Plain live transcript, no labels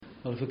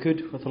Well, if we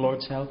could, with the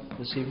Lord's help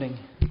this evening,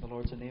 the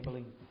Lord's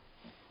enabling,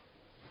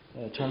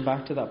 turn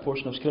back to that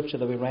portion of Scripture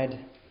that we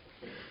read,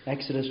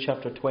 Exodus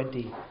chapter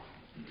 20.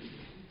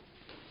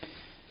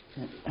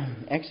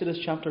 Exodus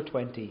chapter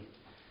 20,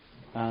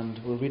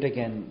 and we'll read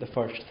again the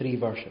first 3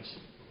 verses.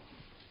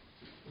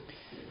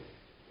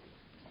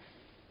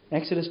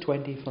 Exodus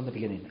 20 from the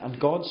beginning. And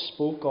God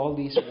spoke all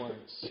these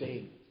words,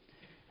 saying,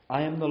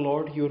 I am the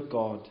Lord your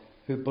God,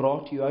 who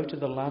brought you out of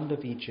the land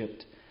of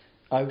Egypt,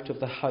 out of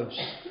the house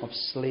of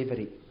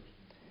slavery.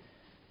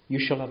 You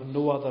shall have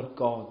no other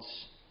gods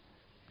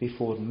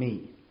before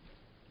me.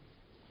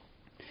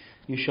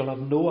 You shall have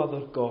no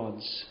other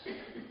gods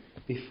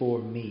before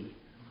me.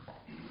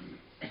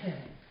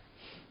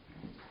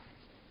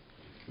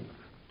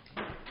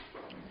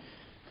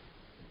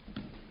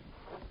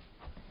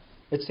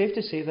 It's safe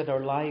to say that our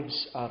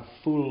lives are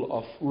full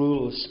of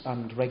rules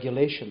and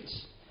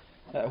regulations,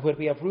 where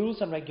we have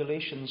rules and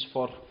regulations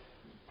for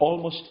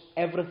almost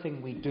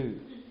everything we do.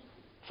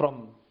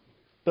 From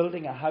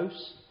building a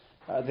house,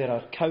 there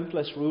are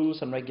countless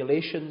rules and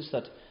regulations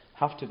that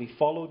have to be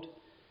followed.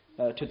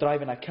 To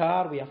drive in a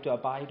car, we have to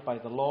abide by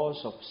the laws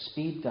of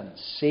speed and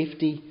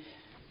safety.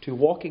 To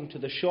walking to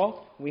the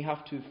shop, we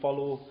have to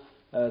follow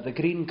the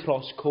Green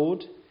Cross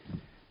Code.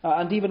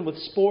 And even with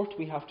sport,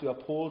 we have to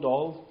uphold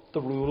all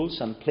the rules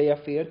and play a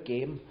fair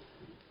game.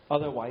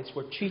 Otherwise,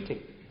 we're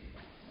cheating.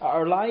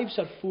 Our lives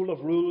are full of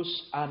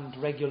rules and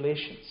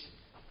regulations.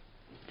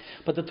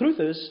 But the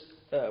truth is,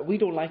 we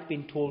don't like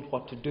being told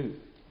what to do.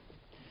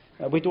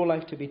 We don't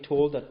like to be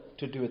told that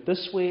to do it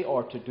this way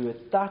or to do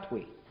it that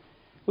way.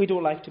 We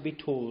don't like to be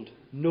told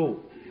no.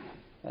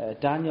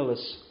 Daniel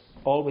is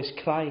always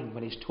crying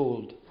when he's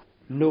told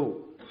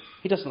no.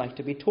 He doesn't like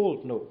to be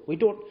told no. We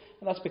don't,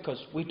 and that's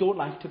because we don't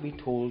like to be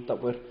told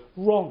that we're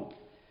wrong.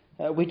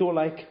 We don't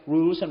like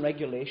rules and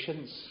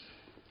regulations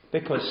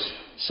because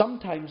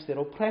sometimes they're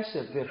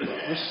oppressive, they're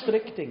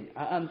restricting,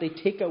 and they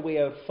take away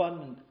our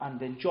fun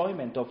and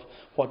enjoyment of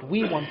what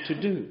we want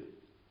to do.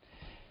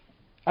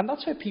 And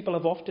that's how people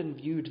have often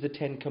viewed the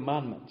 10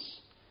 Commandments.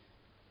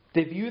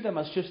 They view them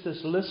as just this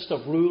list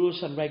of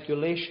rules and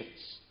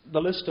regulations,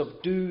 the list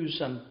of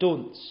do's and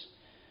don'ts.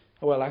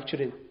 Well,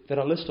 actually, they're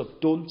a list of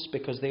don'ts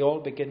because they all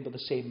begin with the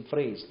same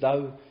phrase,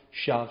 thou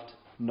shalt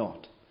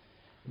not.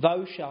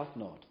 Thou shalt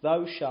not.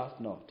 Thou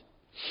shalt not.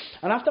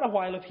 And after a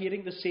while of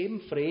hearing the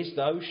same phrase,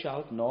 thou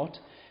shalt not,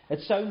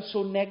 it sounds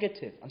so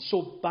negative and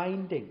so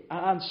binding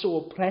and so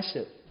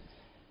oppressive.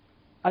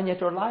 And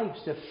yet our lives,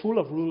 they're full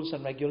of rules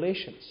and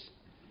regulations.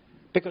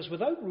 Because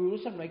without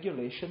rules and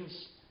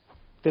regulations,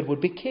 there would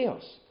be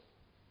chaos.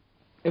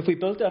 If we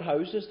built our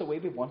houses the way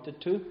we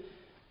wanted to,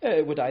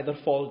 it would either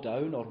fall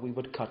down or we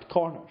would cut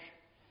corners.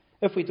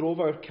 If we drove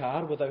our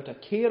car without a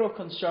care or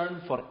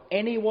concern for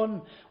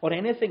anyone or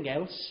anything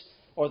else,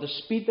 or the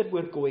speed that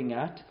we're going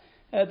at,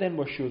 then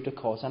we're sure to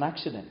cause an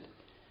accident.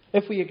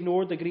 If we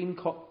ignored the Green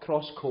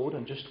Cross Code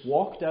and just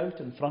walked out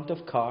in front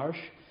of cars,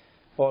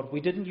 or we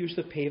didn't use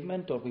the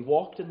pavement, or we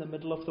walked in the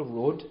middle of the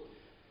road,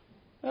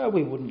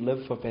 we wouldn't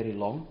live for very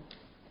long.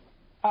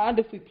 And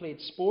if we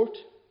played sport,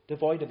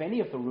 devoid of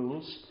any of the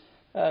rules,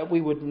 we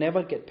would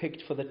never get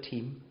picked for the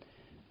team,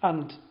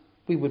 and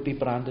we would be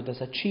branded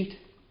as a cheat.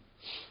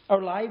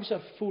 Our lives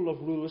are full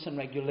of rules and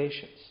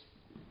regulations.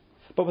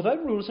 But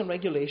without rules and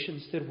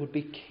regulations, there would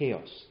be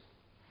chaos.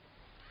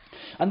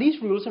 And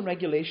these rules and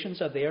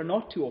regulations are there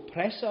not to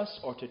oppress us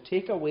or to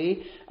take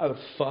away our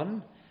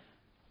fun.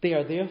 They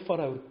are there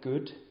for our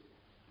good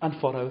and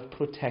for our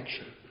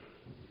protection.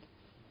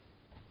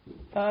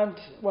 And,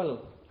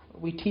 well,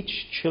 we teach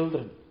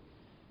children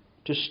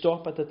to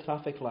stop at the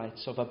traffic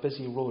lights of a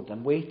busy road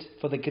and wait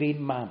for the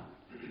green man.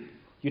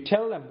 You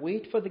tell them,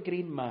 wait for the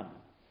green man.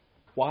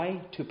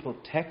 Why? To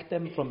protect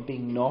them from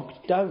being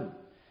knocked down.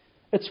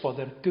 It's for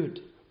their good.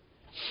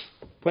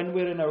 When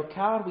we're in our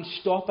car, we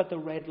stop at the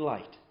red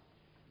light.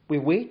 We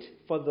wait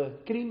for the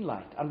green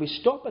light. And we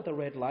stop at the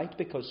red light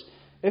because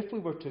if we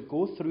were to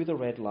go through the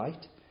red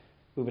light,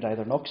 we would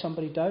either knock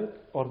somebody down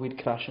or we'd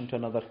crash into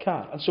another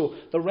car. And so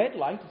the red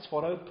light is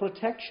for our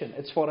protection.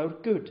 It's for our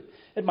good.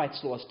 It might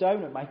slow us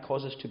down. It might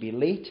cause us to be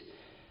late.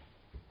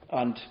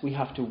 And we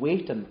have to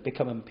wait and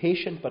become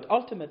impatient. But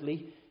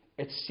ultimately,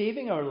 it's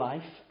saving our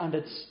life and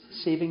it's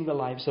saving the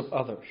lives of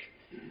others.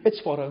 It's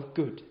for our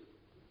good.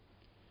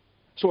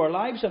 So our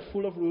lives are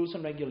full of rules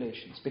and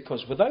regulations,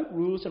 because without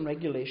rules and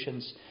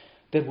regulations,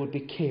 there would be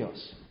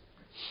chaos.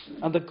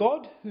 And the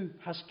God who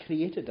has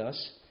created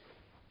us,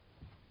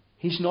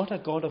 He's not a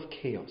God of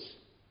chaos.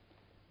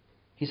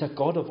 He's a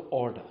God of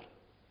order.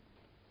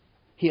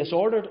 He has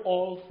ordered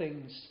all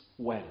things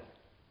well,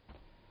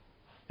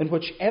 in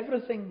which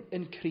everything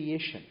in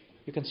creation,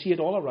 you can see it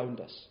all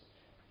around us.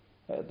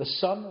 The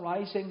sun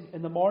rising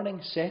in the morning,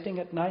 setting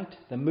at night,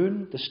 the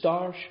moon, the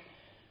stars,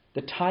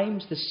 the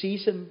times, the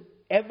season,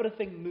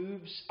 everything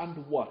moves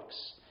and works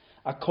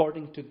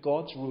according to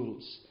God's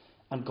rules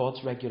and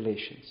God's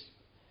regulations.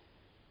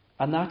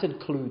 And that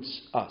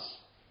includes us.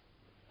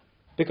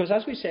 Because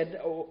as we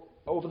said,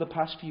 over the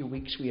past few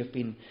weeks, we have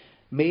been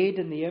made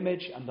in the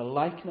image and the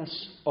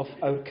likeness of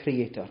our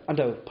Creator. And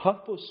our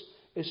purpose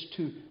is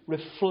to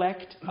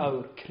reflect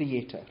our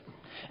Creator.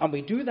 And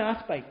we do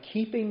that by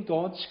keeping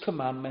God's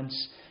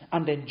commandments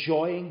and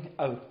enjoying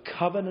our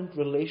covenant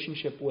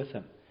relationship with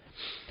Him.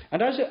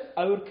 And as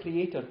our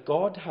Creator,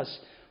 God has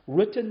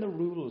written the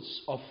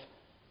rules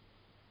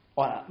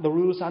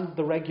and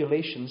the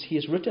regulations. He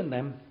has written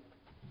them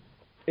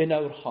in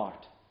our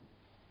heart.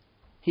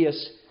 He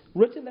has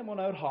written them on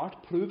our heart,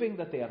 proving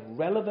that they are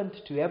relevant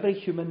to every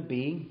human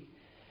being.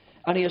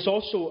 And He has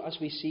also, as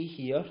we see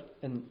here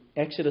in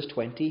Exodus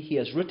 20, He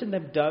has written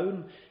them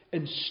down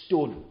in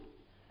stone,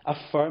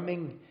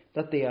 affirming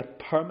that they are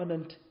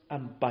permanent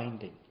and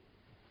binding.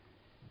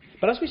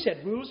 But as we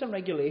said, rules and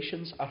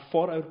regulations are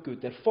for our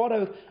good. They're for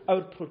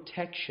our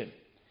protection.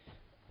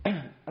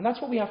 And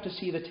that's what we have to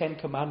see the Ten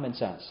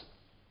Commandments as.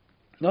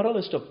 Not a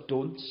list of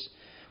don'ts,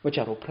 which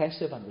are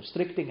oppressive and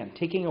restricting and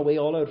taking away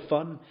all our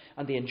fun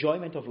and the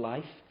enjoyment of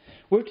life.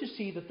 We're to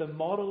see that the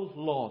moral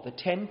law, the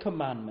Ten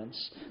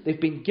Commandments, they've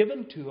been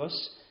given to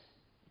us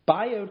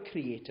by our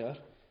Creator.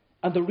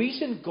 And the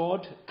reason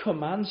God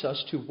commands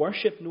us to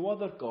worship no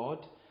other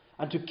God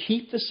and to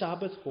keep the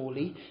Sabbath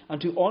holy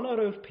and to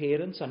honour our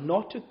parents and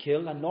not to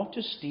kill and not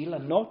to steal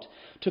and not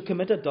to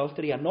commit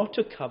adultery and not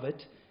to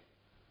covet,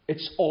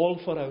 it's all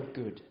for our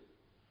good.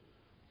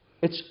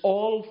 It's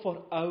all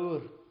for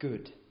our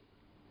good.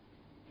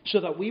 So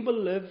that we will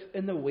live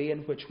in the way in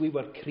which we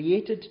were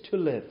created to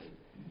live,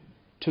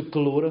 to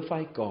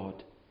glorify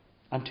God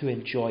and to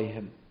enjoy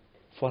Him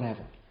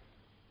forever.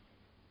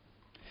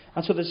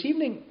 And so this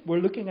evening we're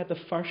looking at the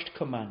first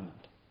commandment.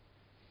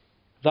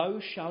 Thou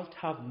shalt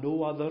have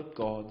no other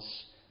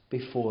gods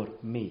before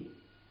me.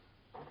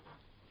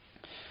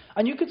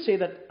 And you could say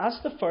that as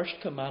the first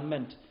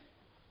commandment,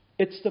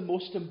 it's the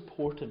most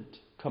important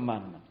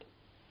commandment.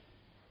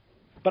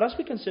 But as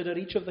we consider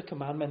each of the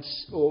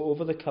commandments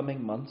over the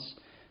coming months,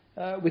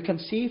 we can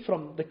see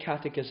from the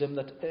Catechism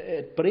that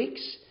it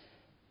breaks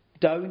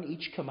down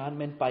each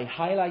commandment by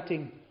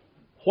highlighting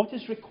what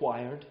is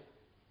required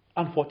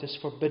and what is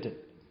forbidden,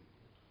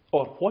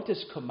 or what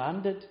is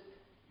commanded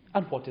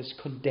and what is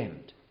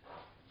condemned.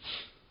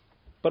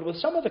 But with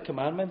some of the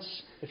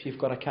commandments, if you've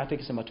got a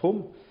catechism at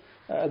home,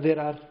 there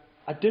are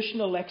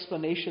additional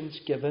explanations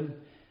given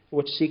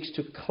which seeks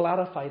to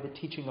clarify the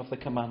teaching of the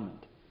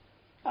commandment.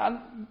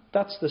 And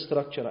that's the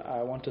structure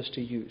I want us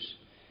to use.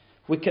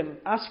 We can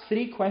ask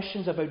 3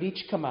 questions about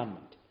each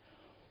commandment.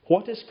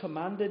 What is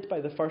commanded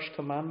by the first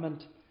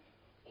commandment?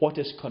 What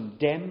is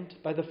condemned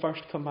by the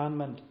first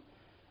commandment?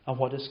 And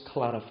what is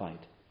clarified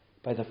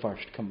by the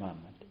first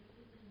commandment?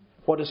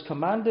 What is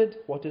commanded?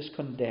 What is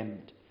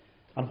condemned?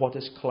 And what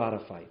is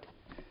clarified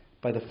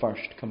by the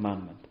first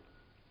commandment?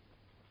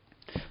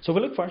 So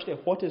we look firstly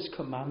at what is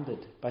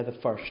commanded by the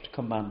first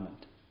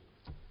commandment.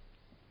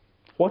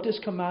 What is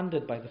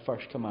commanded by the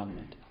first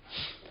commandment?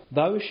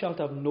 Thou shalt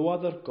have no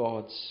other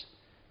gods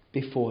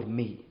before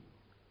me.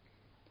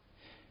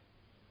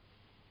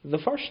 The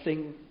first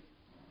thing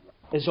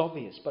is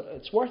obvious, but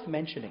it's worth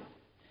mentioning.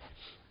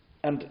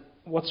 And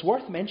what's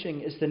worth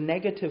mentioning is the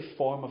negative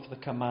form of the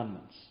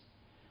commandments.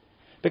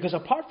 Because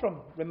apart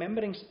from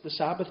remembering the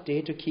Sabbath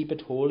day to keep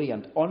it holy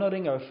and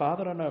honouring our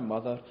father and our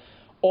mother,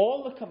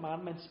 all the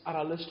commandments are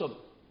a list of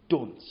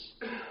don'ts.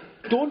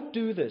 Don't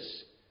do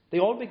this. They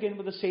all begin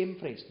with the same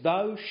phrase,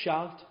 thou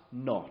shalt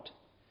not.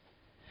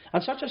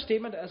 And such a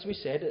statement, as we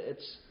said,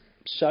 it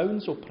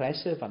sounds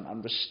oppressive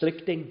and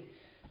restricting.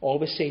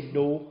 Always say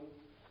no.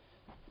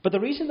 But the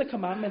reason the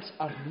commandments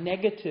are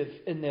negative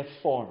in their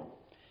form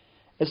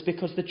is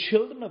because the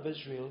children of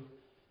Israel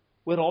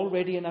were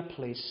already in a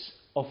place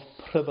of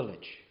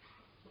privilege.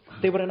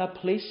 They were in a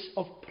place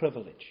of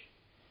privilege.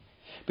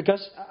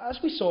 Because as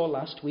we saw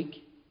last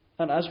week,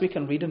 and as we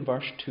can read in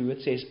verse 2,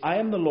 it says, I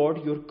am the Lord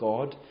your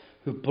God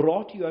who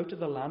brought you out of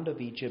the land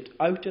of Egypt,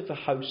 out of the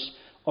house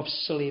of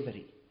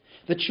slavery.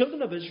 The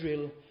children of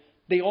Israel,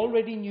 they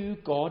already knew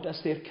God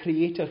as their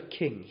creator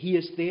king. He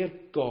is their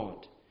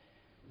God.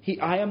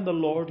 I am the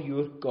Lord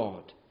your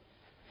God.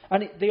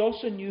 And they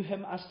also knew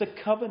him as the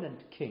covenant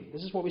king.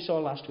 This is what we saw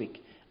last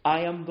week.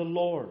 I am the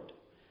Lord.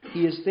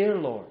 He is their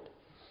Lord.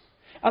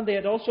 And they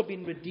had also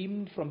been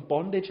redeemed from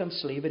bondage and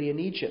slavery in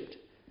Egypt.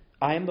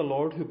 I am the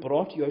Lord who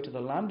brought you out of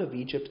the land of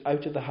Egypt,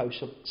 out of the house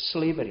of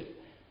slavery.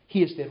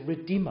 He is their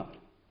Redeemer.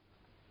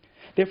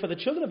 Therefore, the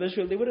children of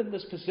Israel, they were in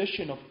this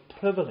position of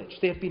privilege.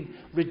 They have been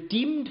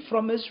redeemed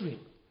from Israel,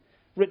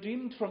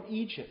 redeemed from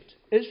Egypt.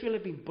 Israel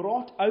had been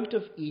brought out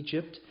of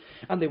Egypt,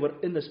 and they were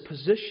in this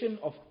position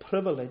of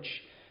privilege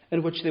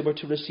in which they were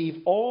to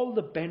receive all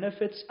the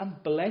benefits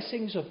and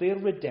blessings of their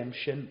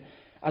redemption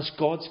as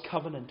God's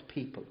covenant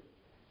people.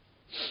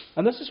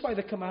 And this is why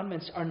the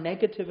commandments are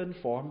negative in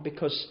form,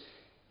 because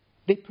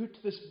they put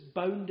this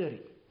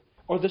boundary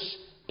or this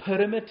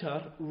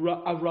perimeter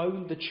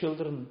around the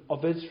children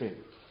of Israel.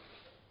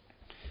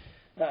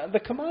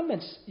 The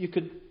commandments,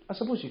 I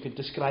suppose you could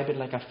describe it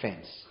like a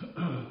fence.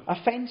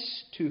 A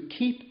fence to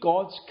keep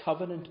God's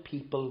covenant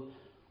people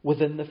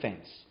within the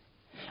fence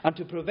and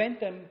to prevent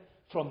them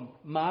from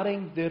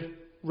marring their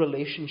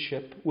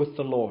relationship with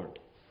the Lord.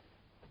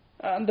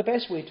 And the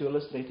best way to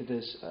illustrate it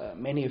is,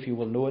 many of you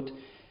will know it,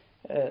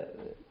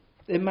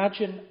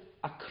 Imagine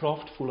a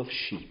croft full of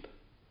sheep.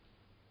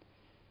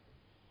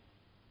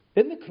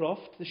 In the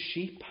croft, the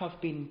sheep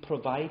have been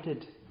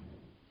provided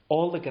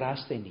all the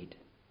grass they need.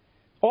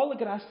 All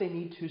the grass they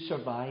need to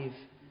survive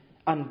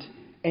and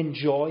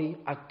enjoy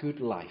a good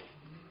life.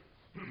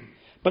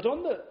 But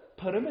on the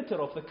perimeter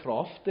of the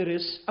croft, there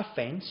is a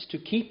fence to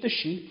keep the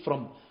sheep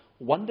from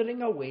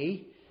wandering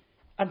away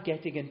and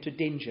getting into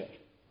danger.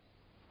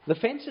 The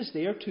fence is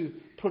there to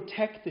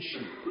protect the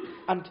sheep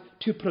and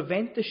to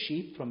prevent the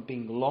sheep from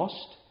being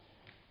lost,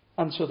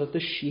 and so that the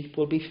sheep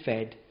will be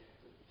fed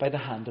by the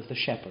hand of the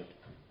shepherd.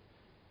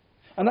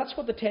 And that's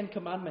what the Ten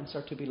Commandments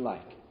are to be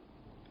like.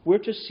 We're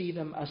to see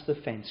them as the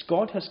fence.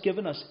 God has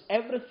given us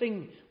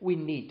everything we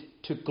need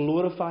to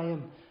glorify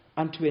Him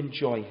and to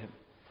enjoy Him.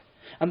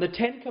 And the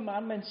Ten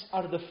Commandments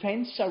are the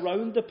fence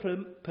around the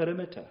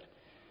perimeter,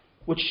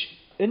 which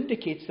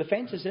indicates, the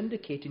fence is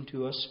indicating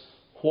to us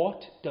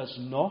what does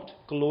not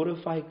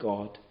glorify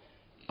God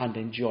and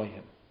enjoy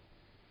Him.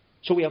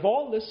 So we have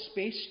all this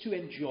space to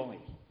enjoy.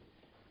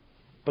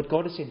 But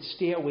God is saying,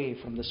 stay away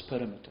from this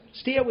perimeter.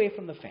 Stay away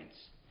from the fence.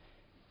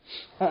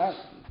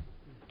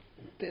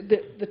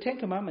 The Ten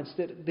Commandments,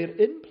 they're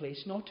in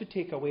place not to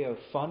take away our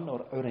fun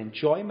or our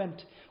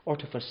enjoyment or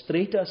to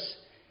frustrate us.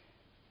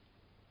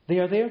 They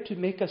are there to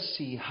make us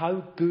see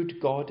how good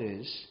God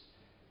is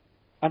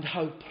and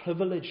how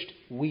privileged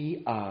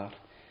we are,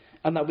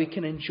 and that we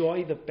can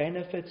enjoy the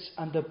benefits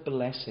and the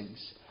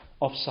blessings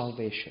of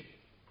salvation.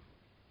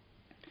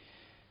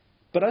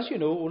 But as you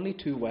know only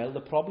too well, the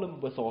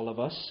problem with all of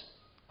us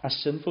as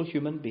sinful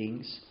human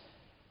beings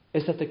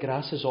is that the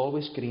grass is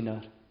always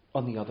greener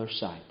on the other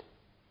side.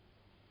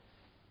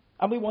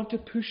 And we want to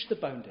push the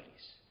boundaries.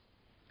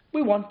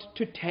 We want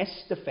to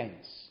test the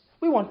fence.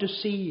 We want to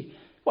see,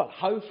 well,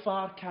 how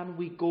far can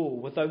we go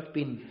without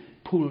being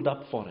pulled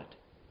up for it?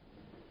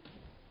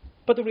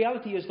 But the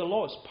reality is the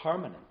law is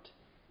permanent.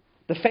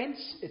 The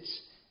fence,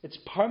 it's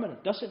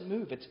permanent, doesn't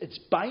move. It's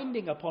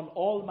binding upon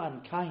all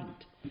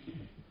mankind.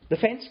 The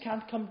fence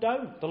can't come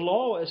down. The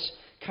law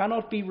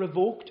cannot be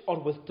revoked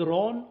or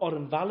withdrawn or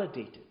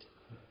invalidated,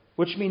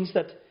 which means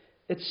that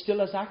it's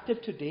still as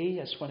active today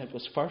as when it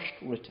was first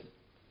written.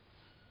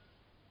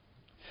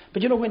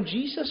 But you know, when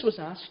Jesus was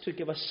asked to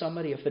give a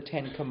summary of the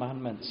Ten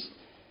Commandments,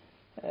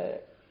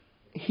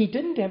 He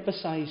didn't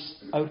emphasize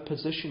our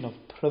position of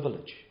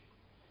privilege.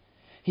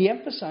 He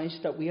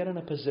emphasized that we are in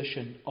a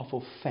position of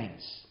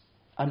offense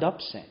and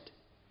upset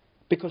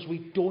because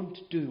we don't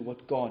do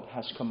what God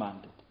has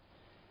commanded.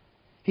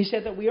 He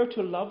said that we are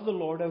to love the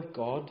Lord our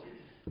God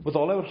with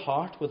all our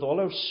heart, with all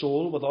our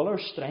soul, with all our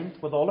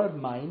strength, with all our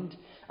mind,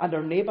 and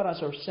our neighbour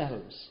as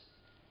ourselves.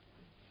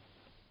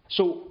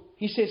 So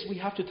he says we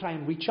have to try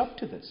and reach up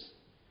to this.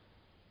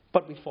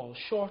 But we fall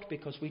short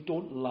because we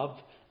don't love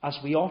as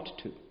we ought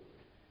to.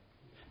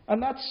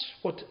 And that's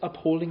what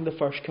upholding the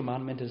first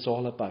commandment is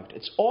all about.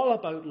 It's all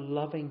about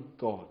loving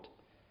God.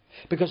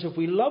 Because if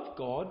we love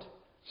God,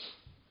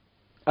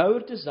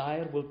 our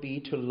desire will be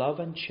to love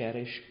and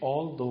cherish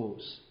all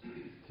those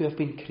who have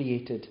been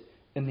created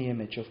in the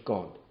image of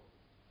God.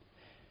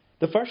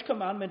 The first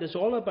commandment is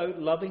all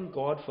about loving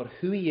God for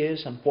who He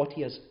is and what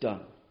He has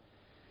done.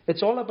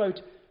 It's all about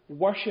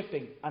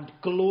worshipping and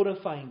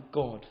glorifying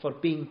God for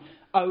being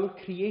our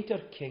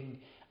Creator King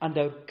and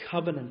our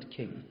Covenant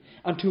King.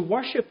 And to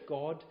worship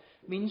God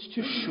means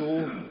to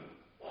show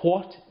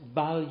what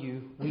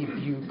value we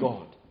view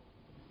God.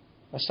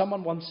 As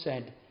someone once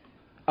said,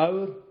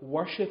 our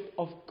worship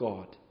of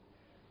God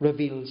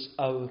reveals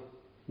our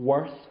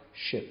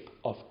worthship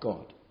of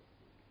God.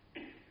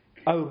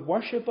 Our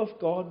worship of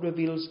God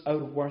reveals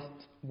our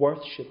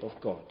worthship of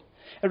God.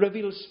 It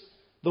reveals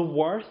the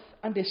worth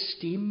and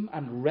esteem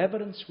and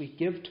reverence we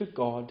give to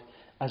God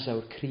as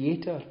our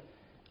Creator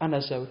and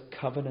as our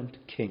Covenant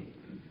King.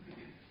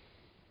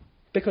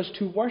 Because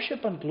to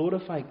worship and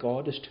glorify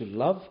God is to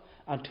love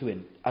and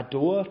to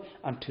adore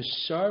and to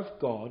serve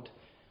God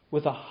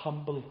with a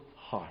humble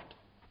heart.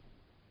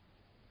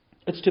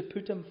 It's to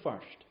put Him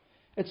first.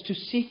 It's to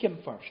seek Him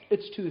first.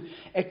 It's to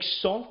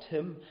exalt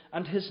Him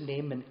and His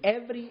name in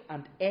every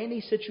and any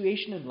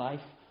situation in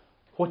life,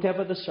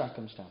 whatever the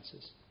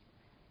circumstances.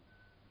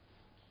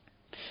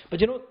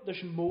 But you know,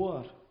 there's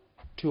more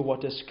to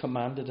what is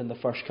commanded in the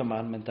first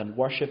commandment than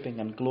worshipping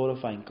and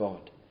glorifying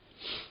God.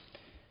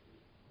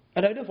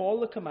 And out of all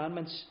the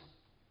commandments,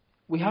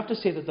 we have to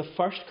say that the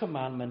first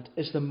commandment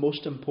is the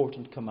most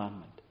important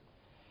commandment.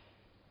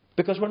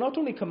 Because we're not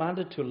only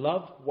commanded to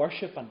love,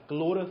 worship and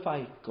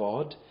glorify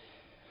God,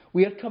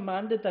 we are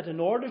commanded that in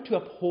order to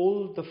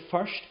uphold the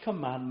first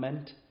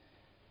commandment,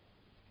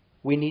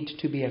 we need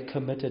to be a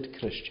committed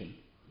Christian.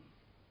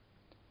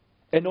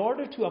 In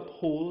order to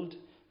uphold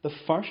the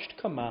first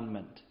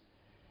commandment,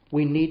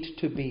 we need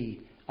to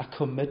be a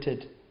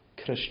committed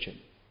Christian.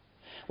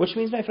 Which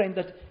means, my friend,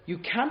 that you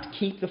can't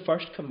keep the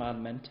first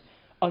commandment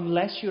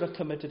unless you're a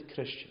committed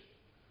Christian.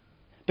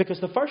 Because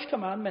the first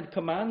commandment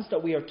commands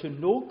that we are to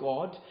know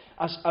God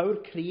as our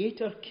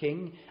Creator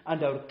King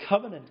and our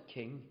Covenant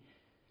King,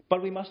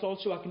 but we must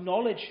also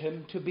acknowledge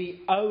Him to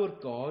be our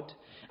God,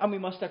 and we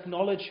must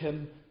acknowledge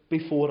Him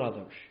before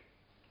others.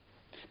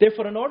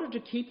 Therefore, in order to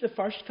keep the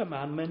first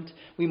commandment,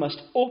 we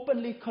must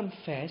openly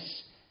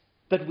confess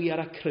that we are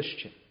a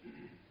Christian.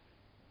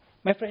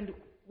 My friend,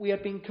 we are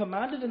being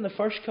commanded in the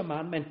first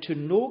commandment to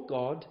know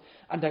God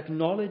and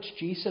acknowledge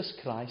Jesus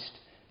Christ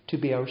to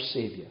be our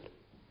Saviour.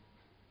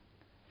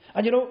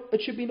 And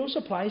it should be no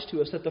surprise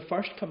to us that the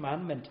first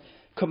commandment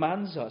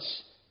commands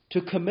us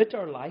to commit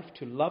our life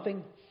to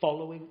loving,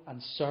 following,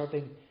 and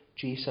serving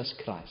Jesus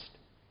Christ.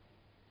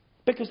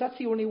 Because that's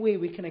the only way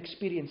we can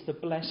experience the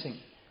blessing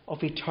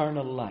of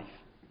eternal life.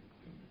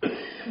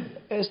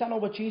 Is that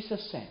not what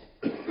Jesus said?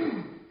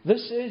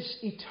 This is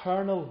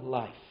eternal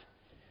life,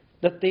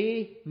 that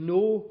they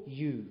know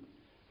you,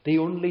 the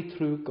only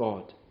true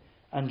God,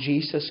 and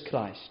Jesus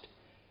Christ,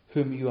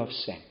 whom you have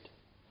sent.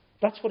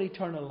 That's what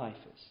eternal life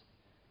is.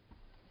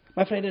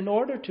 My friend, in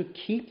order to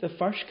keep the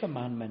first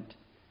commandment,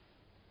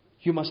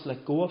 you must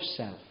let go of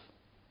self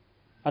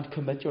and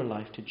commit your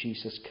life to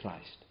Jesus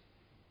Christ.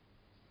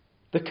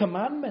 The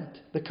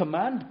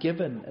command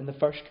given in the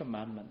first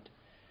commandment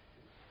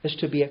is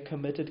to be a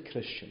committed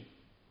Christian.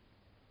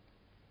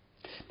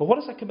 But what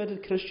does a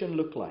committed Christian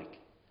look like?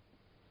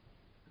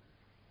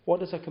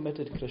 What does a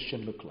committed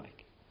Christian look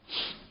like?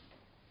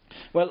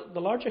 Well, the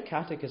Larger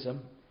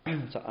Catechism,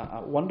 it's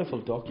a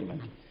wonderful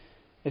document.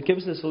 It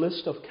gives this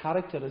list of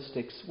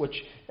characteristics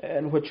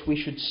in which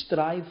we should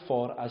strive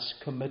for as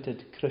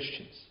committed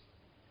Christians.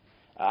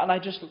 And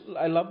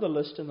I love the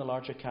list in the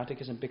Larger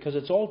Catechism because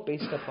it's all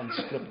based upon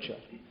Scripture.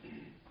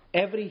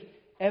 Every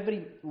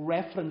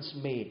reference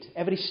made,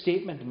 every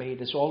statement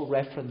made is all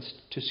referenced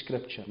to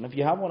Scripture. And if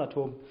you have one at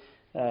home,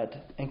 I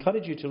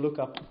encourage you to look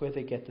up where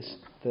they get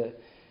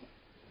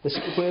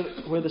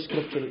where the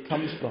Scripture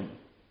comes from.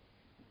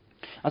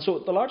 And so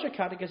the Larger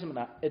Catechism,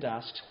 it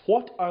asks,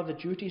 what are the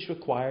duties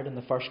required in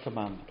the first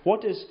commandment?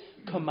 What is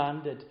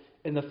commanded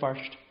in the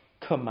first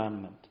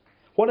commandment?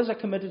 What does a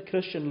committed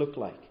Christian look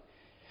like?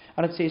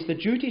 And it says, the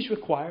duties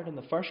required in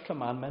the first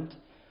commandment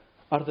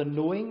are the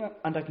knowing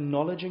and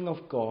acknowledging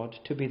of God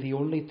to be the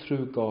only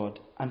true God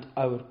and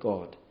our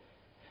God,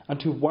 and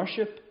to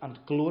worship and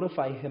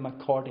glorify Him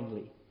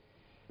accordingly,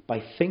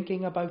 by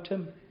thinking about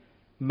Him,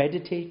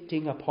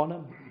 meditating upon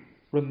Him,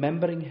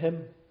 remembering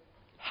Him,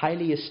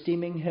 highly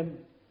esteeming Him,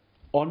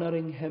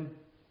 honouring Him,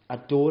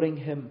 adoring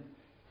Him,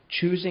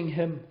 choosing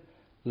Him,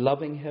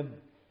 loving Him,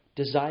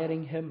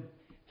 desiring Him,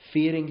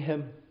 fearing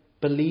Him,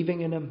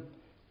 believing in Him,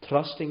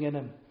 trusting in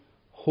Him,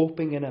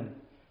 hoping in Him,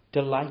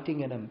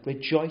 delighting in Him,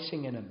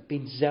 rejoicing in Him,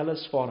 being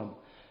zealous for Him,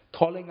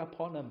 calling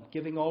upon Him,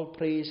 giving all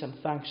praise and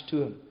thanks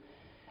to Him,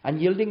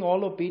 and yielding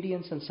all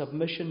obedience and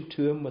submission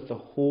to Him with the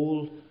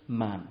whole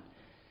man,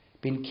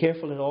 being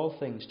careful in all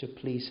things to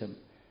please Him,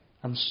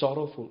 and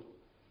sorrowful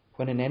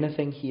when in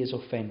anything he is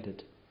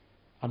offended,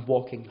 and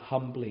walking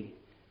humbly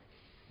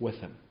with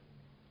Him.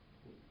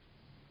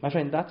 My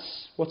friend,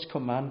 that's what's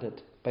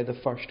commanded by the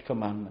first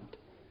commandment.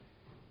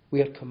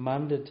 We are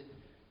commanded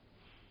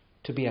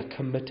to be a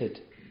committed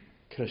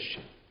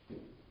Christian.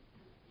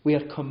 We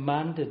are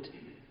commanded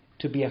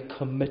to be a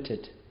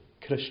committed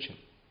Christian.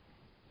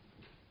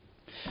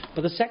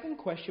 But the second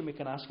question we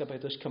can ask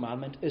about this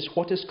commandment is,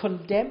 what is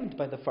condemned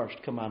by the first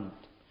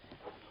commandment?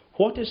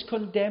 What is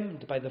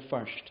condemned by the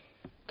first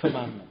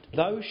commandment?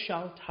 Thou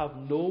shalt have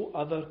no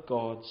other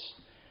gods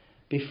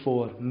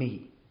before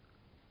me.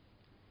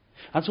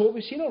 And so what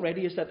we've seen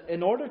already is that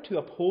in order to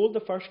uphold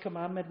the first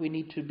commandment, we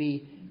need to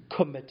be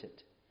committed.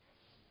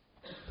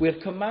 We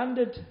are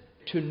commanded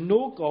to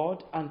know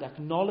God and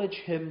acknowledge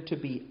Him to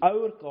be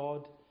our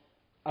God,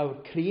 our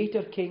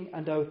Creator King,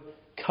 and our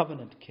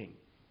Covenant King.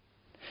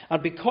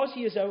 And because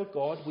He is our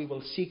God, we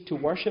will seek to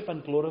worship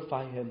and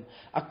glorify Him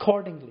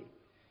accordingly.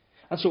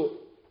 And so,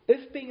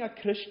 if being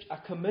a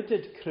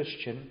committed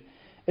Christian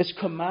is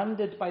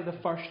commanded by the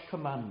first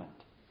commandment,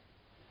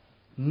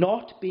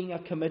 not being a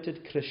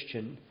committed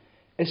Christian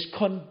is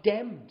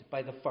condemned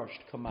by the first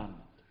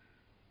commandment.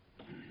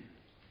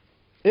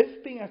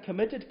 If being a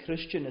committed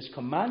Christian is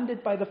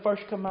commanded by the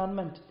first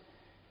commandment,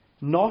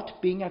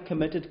 not being a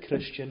committed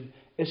Christian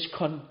is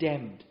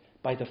condemned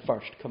by the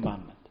first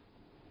commandment.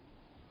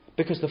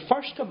 Because the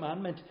first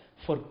commandment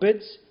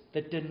forbids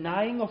the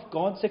denying of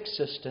God's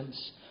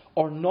existence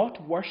or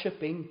not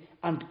worshipping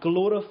and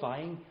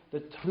glorifying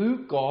the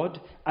true God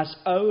as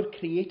our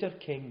Creator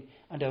King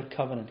and our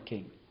Covenant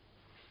King.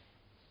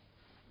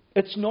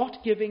 It's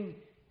not giving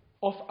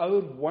of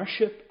our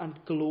worship and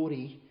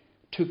glory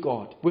to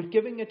God. We're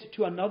giving it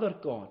to another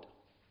God,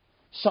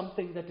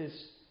 something that is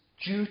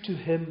due to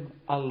Him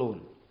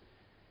alone.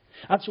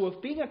 And so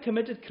if being a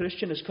committed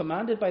Christian is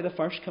commanded by the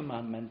first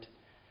commandment,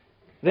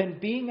 then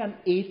being an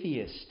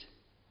atheist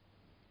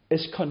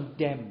is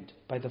condemned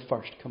by the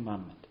first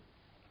commandment.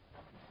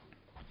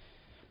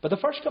 But the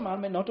first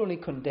commandment not only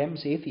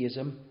condemns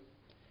atheism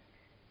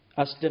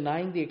as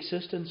denying the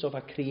existence of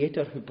a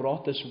Creator who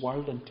brought this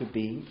world into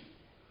being,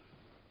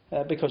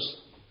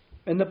 because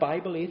in the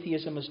Bible,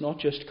 atheism is not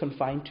just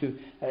confined to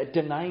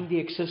denying the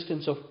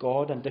existence of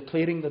God and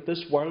declaring that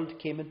this world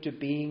came into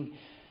being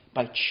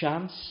by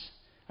chance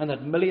and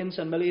that millions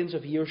and millions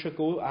of years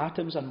ago,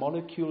 atoms and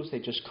molecules, they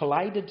just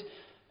collided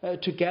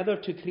together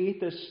to create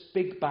this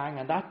Big Bang,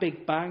 and that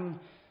Big Bang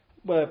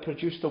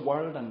produced the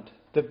world and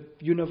the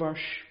universe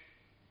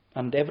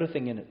and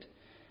everything in it.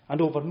 And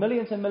over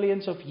millions and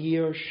millions of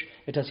years,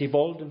 it has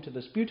evolved into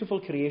this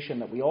beautiful creation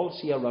that we all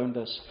see around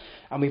us.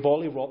 And we've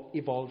all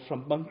evolved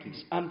from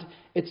monkeys. And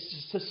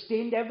it's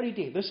sustained every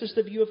day. This is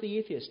the view of the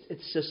atheist.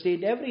 It's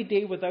sustained every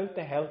day without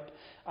the help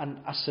and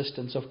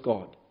assistance of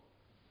God.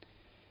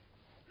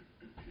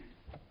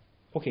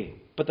 Okay,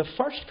 but the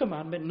first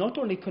commandment not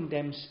only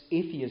condemns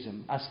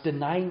atheism as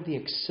denying the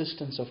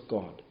existence of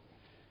God.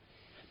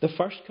 The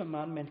first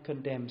commandment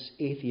condemns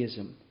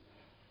atheism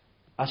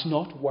as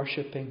not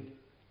worshipping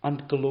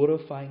and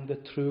glorifying the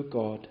true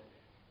God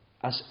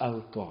as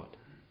our God.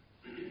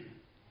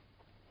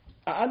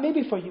 And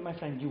maybe for you, my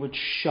friend, you would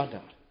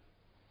shudder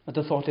at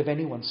the thought of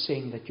anyone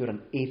saying that you're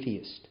an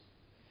atheist,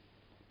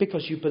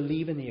 because you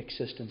believe in the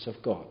existence of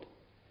God,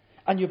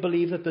 and you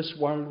believe that this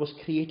world was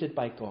created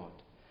by God,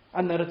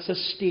 and that it's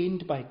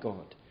sustained by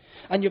God,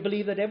 and you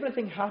believe that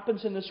everything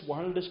happens in this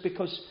world is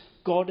because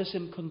God is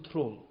in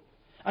control,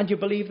 and you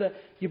believe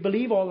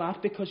all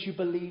that because you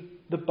believe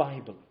the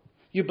Bible.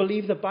 You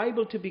believe the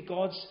Bible to be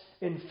God's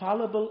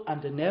infallible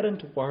and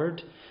inerrant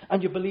word.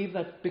 And you believe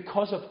that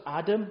because of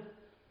Adam,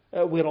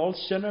 we're all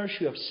sinners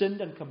who have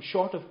sinned and come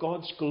short of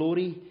God's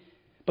glory.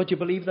 But you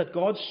believe that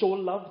God so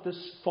loved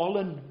this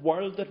fallen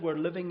world that we're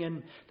living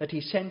in that He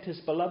sent His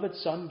beloved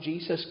Son,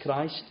 Jesus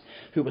Christ,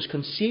 who was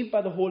conceived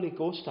by the Holy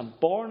Ghost and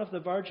born of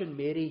the Virgin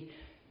Mary.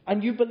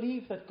 And you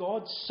believe that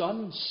God's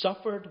Son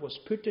suffered, was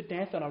put to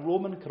death on a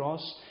Roman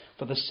cross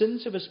for the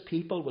sins of His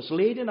people, was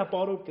laid in a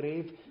borrowed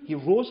grave. He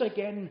rose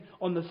again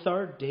on the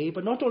third day.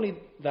 But not only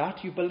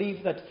that, you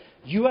believe that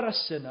you are a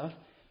sinner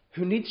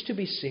who needs to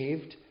be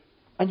saved.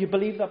 And you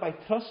believe that by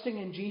trusting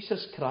in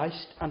Jesus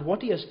Christ and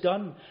what He has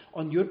done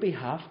on your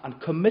behalf and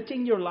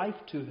committing your life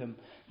to Him,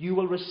 you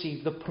will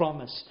receive the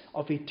promise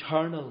of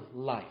eternal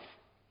life.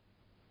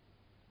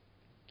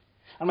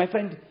 And my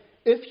friend,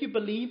 if you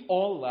believe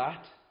all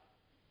that,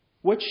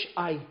 which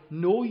I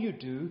know you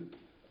do,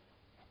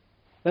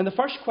 then the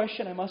first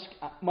question I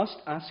must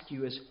ask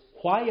you is,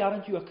 why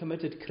aren't you a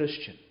committed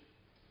Christian?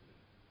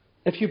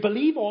 If you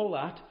believe all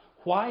that,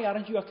 why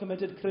aren't you a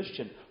committed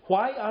Christian?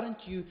 Why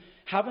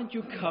haven't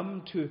you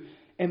come to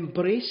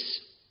embrace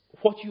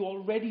what you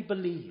already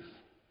believe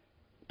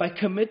by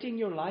committing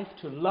your life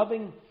to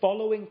loving,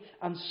 following,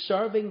 and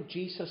serving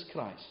Jesus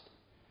Christ?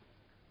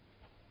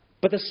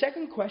 But the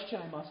second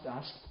question I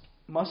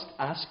must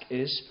ask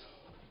is,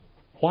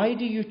 why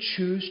do you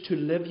choose to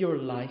live your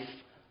life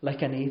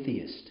like an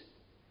atheist?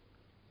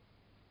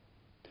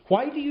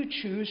 Why do you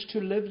choose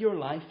to live your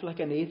life like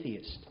an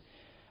atheist?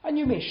 And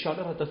you may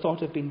shudder at the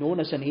thought of being known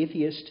as an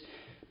atheist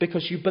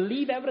because you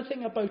believe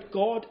everything about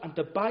God and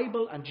the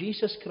Bible and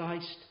Jesus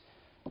Christ.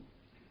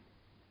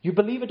 You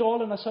believe it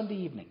all on a Sunday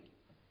evening.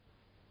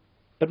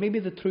 But maybe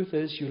the truth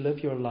is you live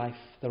your life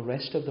the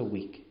rest of the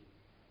week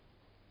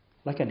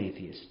like an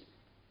atheist.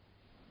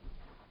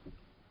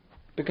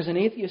 Because an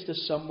atheist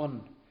is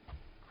someone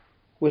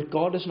where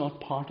God is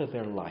not part of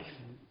their life.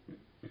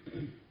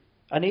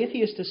 An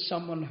atheist is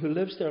someone who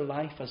lives their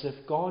life as if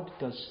God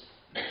does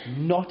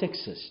not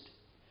exist.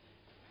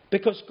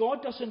 Because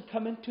God doesn't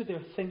come into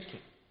their thinking.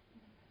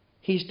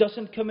 He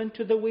doesn't come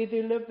into the way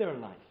they live their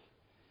life.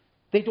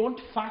 They don't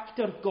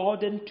factor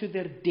God into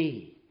their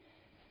day.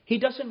 He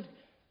doesn't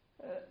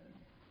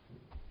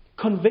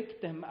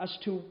convict them as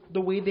to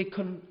the way they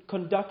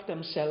conduct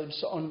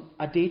themselves on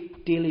a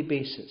daily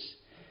basis.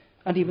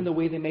 And even the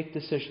way they make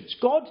decisions.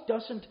 God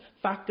doesn't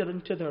factor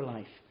into their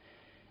life.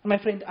 And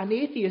my friend, an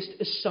atheist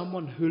is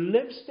someone who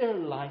lives their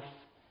life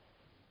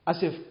as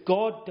if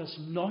God does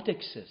not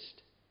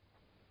exist.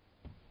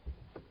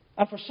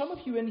 And for some of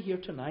you in here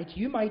tonight,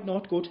 you might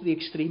not go to the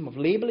extreme of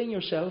labeling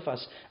yourself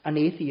as an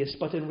atheist,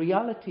 but in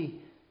reality,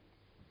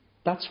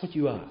 that's what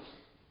you are.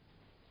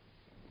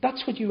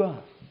 That's what you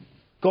are.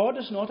 God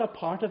is not a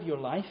part of your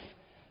life.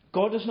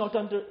 God does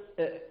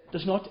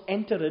not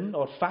enter in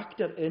or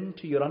factor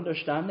into your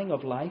understanding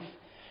of life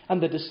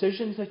and the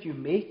decisions that you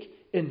make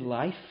in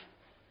life,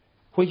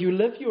 where you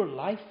live your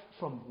life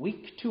from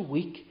week to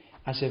week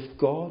as if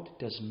God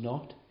does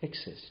not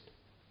exist.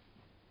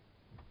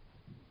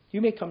 You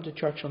may come to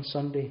church on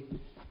Sunday,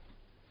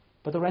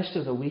 but the rest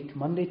of the week,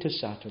 Monday to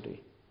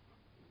Saturday,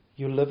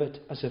 you live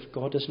it as if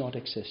God does not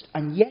exist.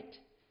 And yet,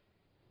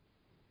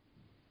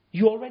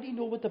 you already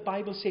know what the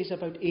Bible says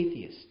about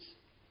atheists.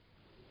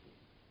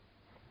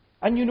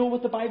 And you know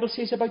what the Bible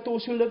says about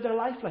those who live their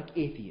life like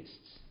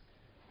atheists.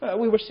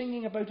 We were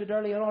singing about it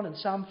earlier on in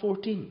Psalm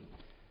 14.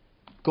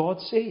 God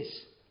says,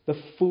 the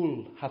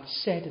fool hath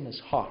said in his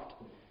heart,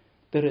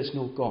 there is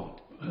no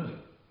God.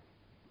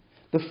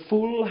 The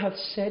fool hath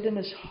said in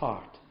his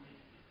heart,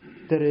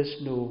 there is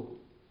no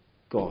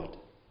God.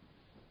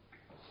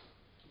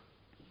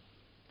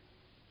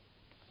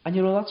 And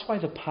you know, that's why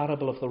the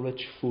parable of the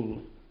rich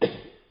fool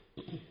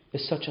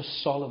is such a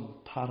solemn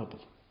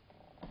parable.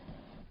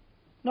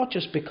 Not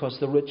just because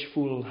the rich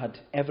fool had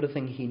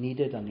everything he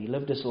needed and he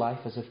lived his life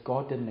as if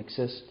God didn't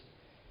exist.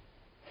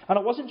 And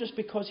it wasn't just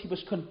because he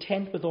was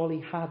content with all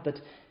he had that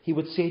he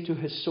would say to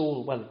his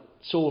soul, well,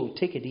 soul,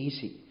 take it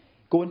easy.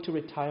 Go into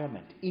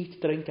retirement.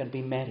 Eat, drink, and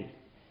be merry.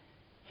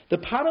 The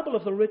parable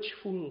of the rich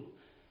fool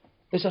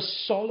is a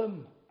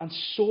solemn and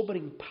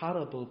sobering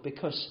parable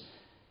because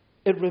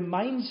it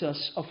reminds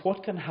us of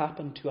what can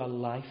happen to a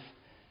life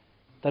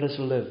that is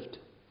lived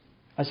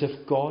as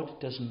if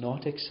God does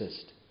not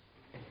exist.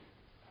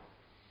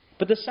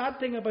 But the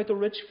sad thing about the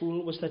rich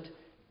fool was that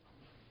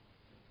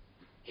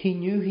he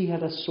knew he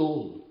had a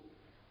soul.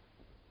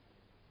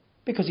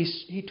 Because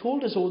he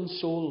told his own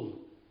soul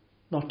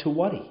not to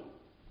worry.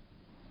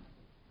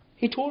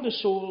 He told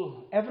his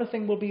soul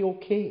everything will be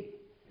okay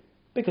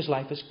because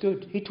life is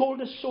good. He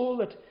told his soul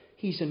that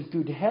he's in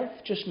good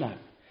health just now.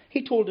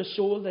 He told his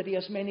soul that he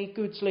has many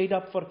goods laid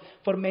up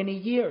for many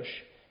years.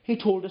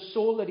 He told his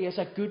soul that he has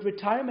a good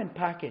retirement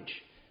package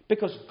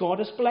because God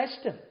has blessed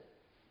him.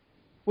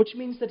 Which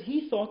means that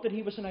he thought that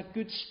he was in a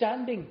good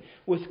standing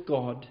with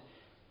God.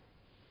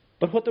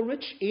 But what the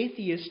rich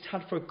atheist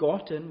had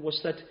forgotten was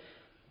that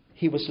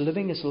he was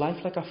living his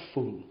life like a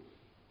fool.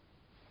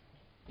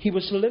 He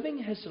was living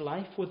his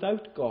life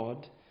without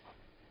God.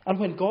 And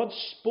when God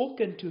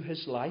spoke into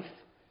his life,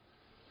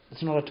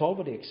 it's not at all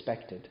what he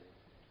expected.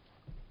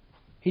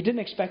 He didn't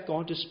expect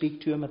God to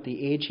speak to him at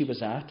the age he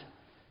was at.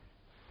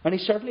 And he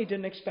certainly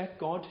didn't expect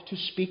God to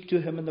speak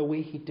to him in the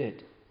way he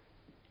did.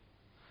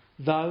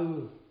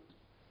 Thou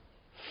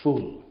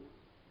fool,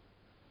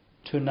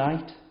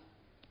 tonight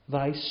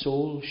thy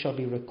soul shall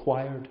be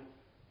required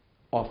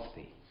of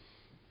thee.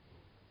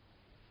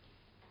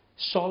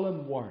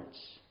 Solemn words.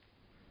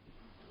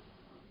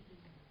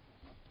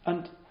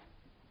 And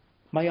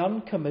my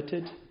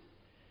uncommitted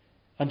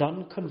and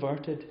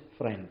unconverted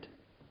friend,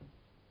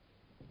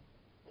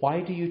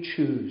 why do you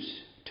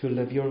choose to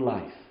live your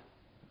life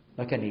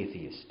like an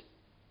atheist?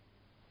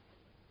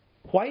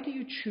 Why do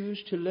you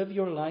choose to live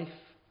your life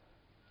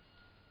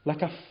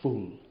like a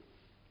fool?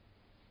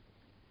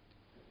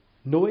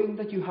 Knowing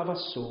that you have a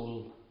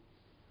soul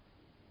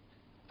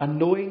and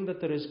knowing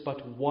that there is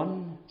but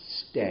one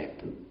step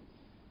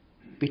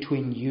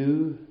between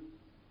you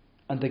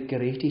and the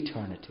great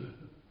eternity.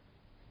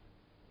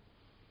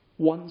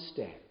 One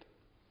step.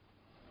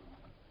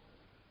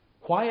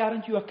 Why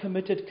aren't you a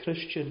committed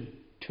Christian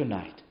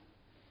tonight?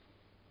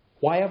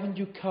 Why haven't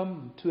you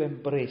come to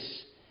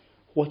embrace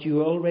what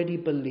you already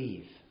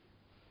believe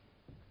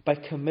by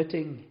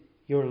committing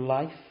your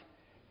life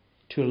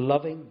to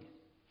loving,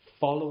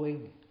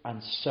 following,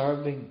 and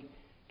serving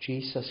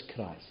Jesus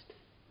Christ?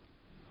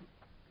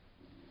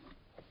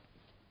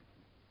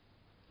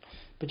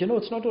 But you know,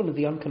 it's not only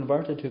the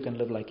unconverted who can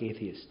live like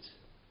atheists.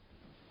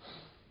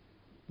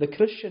 The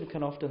Christian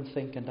can often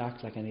think and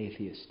act like an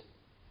atheist.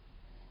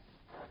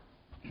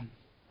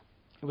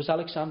 It was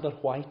Alexander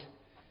White.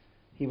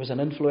 He was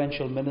an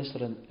influential minister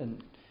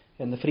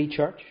in the Free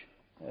Church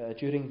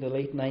during the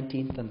late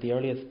 19th and the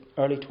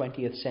early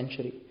 20th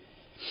century.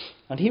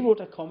 And he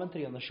wrote a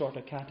commentary on the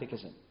Shorter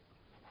Catechism.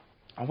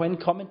 And when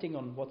commenting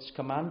on what's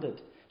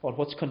commanded or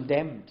what's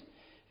condemned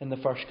in the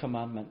first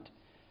commandment,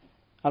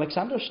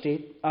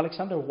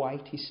 Alexander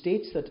White, he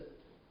states that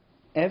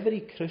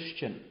every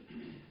Christian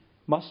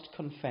must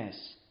confess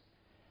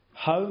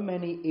how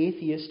many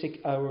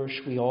atheistic hours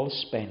we all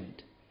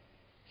spend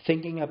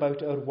thinking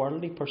about our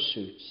worldly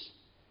pursuits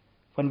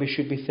when we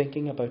should be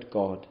thinking about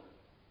God,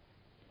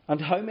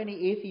 and how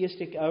many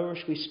atheistic hours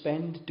we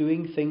spend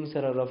doing things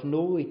that are of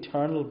no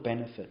eternal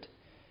benefit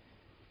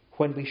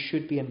when we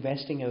should be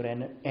investing our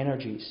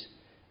energies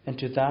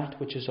into that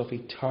which is of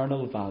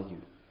eternal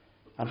value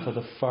and for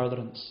the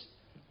furtherance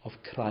of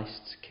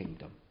Christ's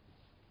kingdom.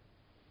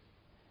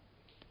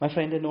 My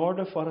friend, in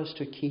order for us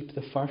to keep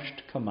the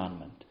first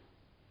commandment,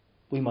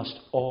 we must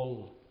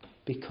all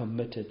be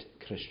committed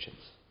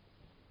Christians.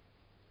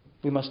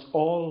 We must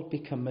all be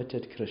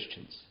committed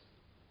Christians.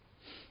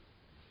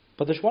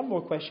 But there's one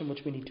more question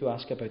which we need to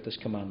ask about this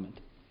commandment.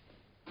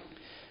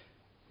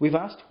 We've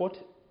asked what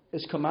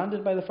is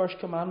commanded by the first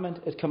commandment.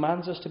 It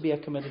commands us to be a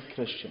committed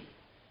Christian.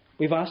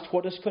 We've asked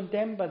what is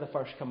condemned by the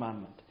first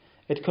commandment.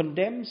 It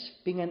condemns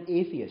being an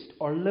atheist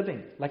or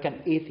living like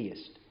an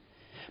atheist.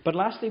 But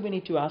lastly, we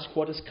need to ask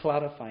what is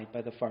clarified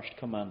by the first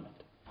commandment.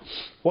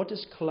 What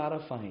is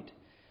clarified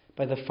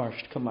by the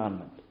first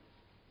commandment?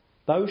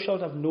 Thou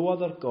shalt have no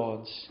other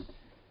gods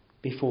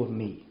before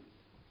me.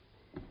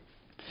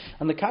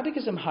 And the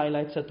Catechism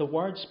highlights that the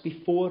words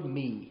before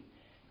me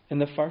in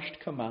the first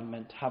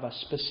commandment have a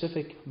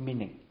specific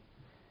meaning,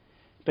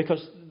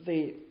 because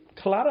they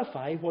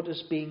clarify what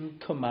is being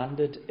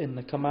commanded in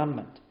the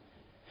commandment.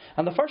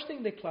 And the first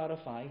thing they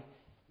clarify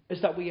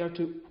is that we are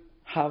to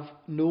have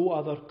no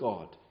other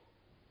God.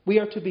 We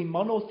are to be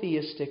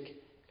monotheistic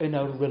in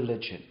our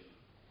religion,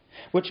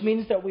 which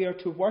means that we are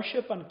to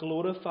worship and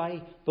glorify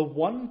the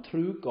one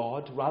true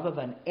God rather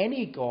than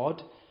any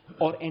god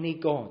or any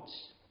gods.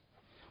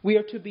 We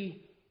are to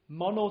be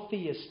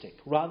monotheistic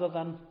rather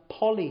than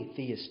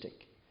polytheistic.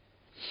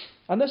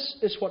 And this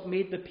is what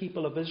made the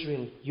people of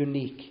Israel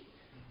unique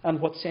and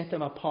what set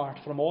them apart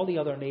from all the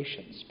other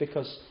nations,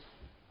 because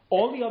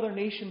all the other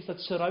nations that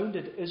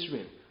surrounded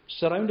Israel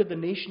surrounded the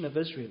nation of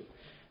Israel,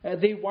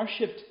 they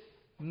worshipped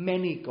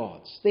many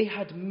gods. They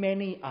had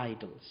many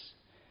idols.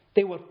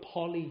 They were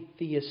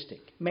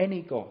polytheistic,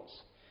 many gods.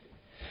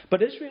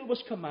 But Israel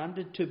was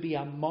commanded to be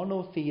a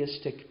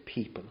monotheistic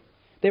people.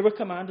 They were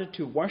commanded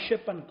to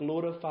worship and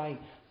glorify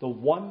the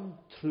one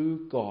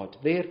true God,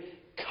 their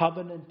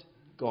covenant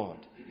God.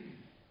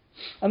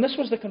 And this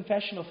was the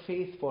confession of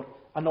faith for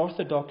an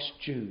Orthodox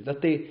Jew,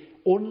 that they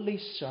only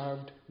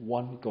served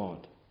one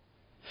God.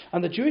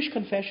 And the Jewish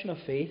confession of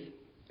faith,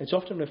 it's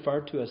often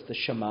referred to as the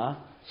Shema,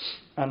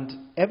 and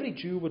every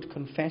Jew would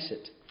confess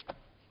it.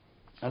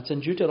 That's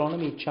in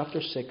Deuteronomy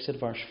chapter 6 at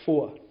verse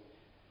 4,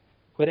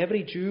 where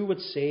every Jew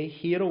would say,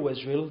 "Hear, O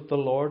Israel, the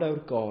Lord our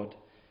God,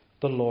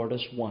 the Lord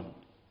is one."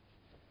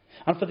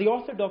 And for the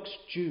Orthodox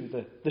Jew,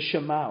 the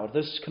Shema, or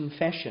this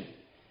confession,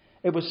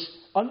 it was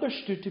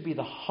understood to be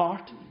the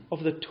heart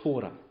of the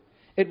Torah.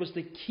 It was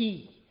the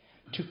key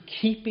to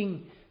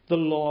keeping the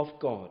law of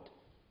God.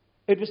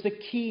 It was the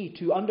key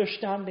to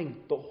understanding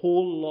the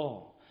whole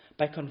law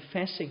by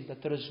confessing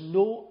that there is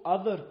no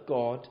other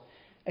God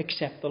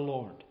except the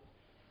Lord.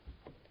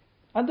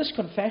 And this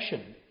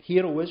confession,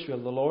 "Hear, O Israel,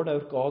 the Lord our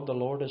God, the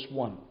Lord is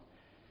one,"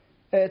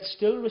 it's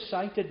still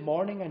recited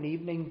morning and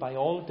evening by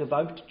all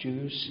devout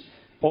Jews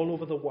all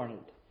over the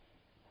world.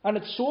 And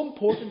it's so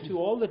important to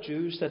all the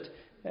Jews that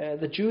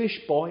the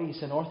Jewish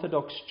boys in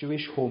Orthodox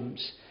Jewish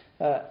homes,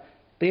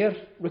 they are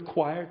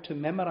required to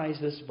memorize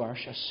this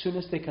verse as soon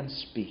as they can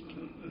speak.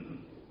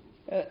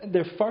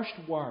 Their first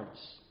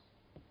words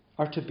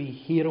are to be,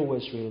 "Hear, O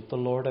Israel, the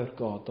Lord our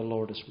God, the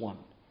Lord is one."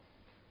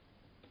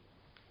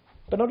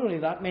 But not only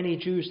that, many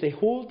Jews, they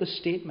hold the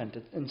statement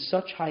in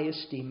such high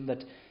esteem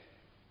that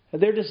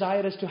their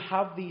desire is to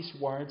have these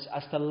words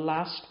as the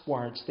last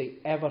words they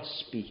ever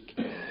speak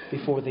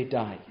before they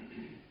die.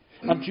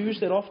 And Jews,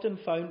 they're often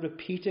found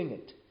repeating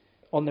it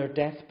on their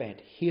deathbed.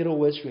 "Hear,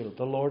 O Israel,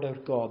 the Lord our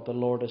God, the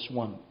Lord is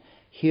one.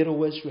 Hear,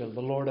 O Israel,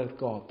 the Lord our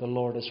God, the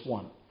Lord is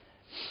one."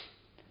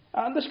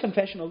 And this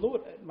confession, although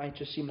it might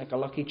just seem like a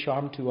lucky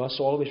charm to us,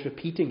 always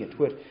repeating it,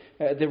 where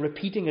they're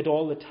repeating it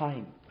all the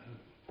time.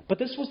 But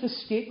this was the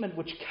statement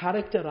which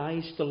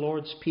characterized the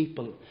Lord's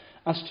people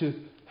as to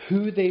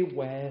who they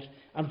were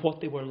and what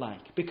they were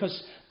like.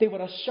 Because they were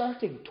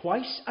asserting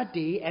twice a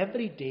day,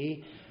 every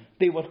day,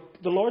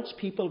 the Lord's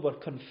people were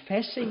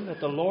confessing that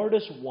the Lord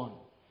is one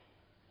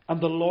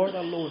and the Lord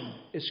alone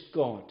is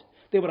God.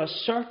 They were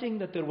asserting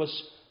that there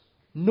was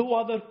no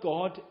other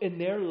God in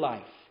their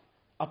life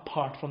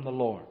apart from the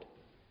Lord.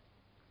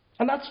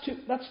 And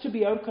that's to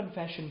be our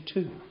confession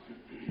too.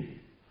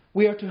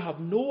 We are to have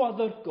no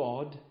other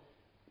God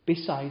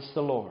besides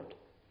the Lord.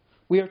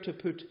 We are to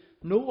put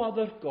no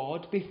other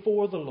God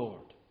before the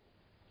Lord.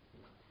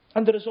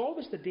 And there is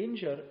always the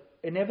danger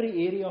in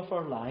every area of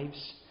our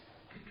lives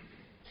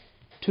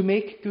to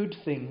make good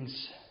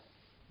things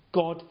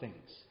God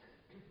things.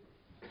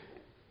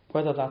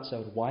 Whether that's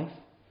our wife,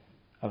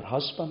 our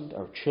husband,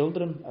 our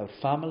children, our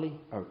family,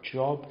 our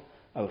job,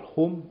 our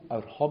home,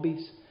 our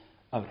hobbies,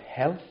 our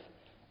health,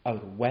 our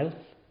wealth.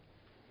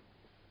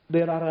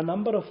 There are a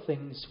number of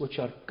things which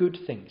are good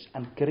things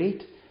and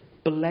great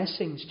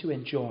blessings to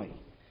enjoy.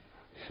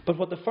 But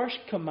what the first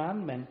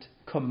commandment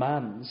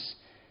commands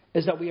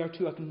is that we are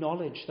to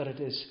acknowledge that it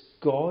is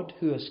God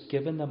who has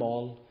given them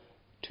all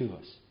to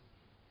us.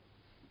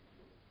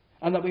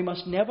 And that we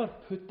must never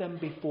put them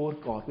before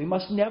God. We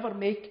must never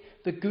make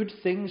the good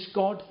things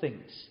God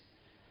things.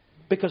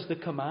 Because the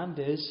command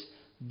is,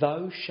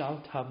 "Thou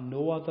shalt have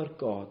no other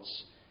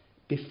gods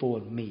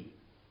before me."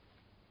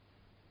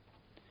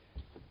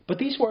 But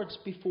these words,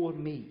 "before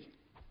me,"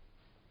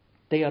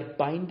 they are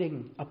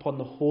binding upon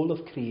the whole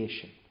of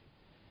creation.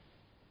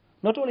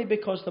 Not only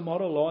because the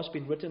moral law has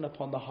been written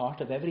upon the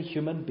heart of every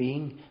human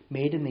being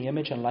made in the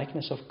image and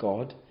likeness of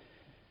God,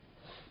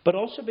 but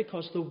also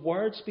because the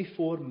words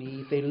 "before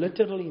me," they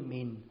literally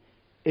mean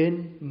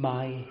in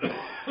my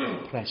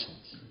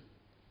presence.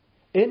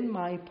 In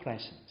my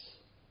presence.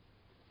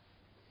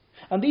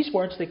 And these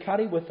words, they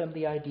carry with them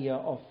the idea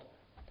of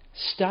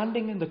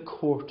standing in the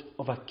court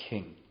of a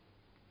king.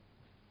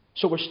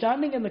 So we're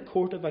standing in the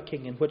court of a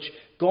king in which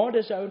God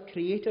is our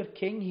creator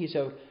king, He's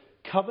our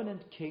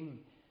covenant king,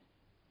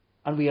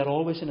 and we are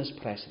always in His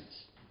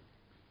presence.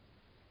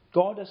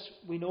 God, as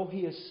we know,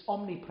 He is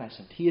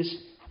omnipresent. He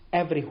is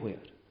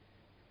everywhere.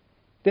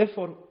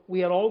 Therefore,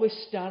 we are always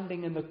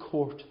standing in the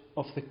court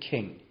of the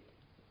king.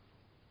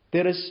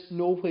 There is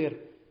nowhere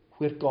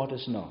where God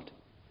is not.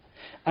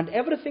 And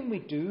everything we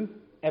do,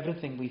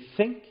 everything we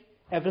think,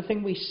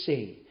 everything we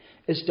say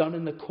is done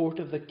in the court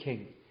of the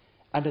king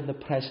and in the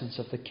presence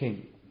of the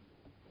king.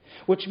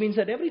 Which means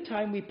that every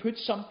time we put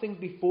something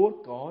before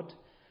God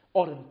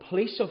or in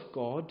place of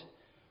God,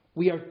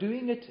 we are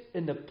doing it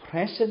in the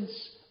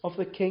presence of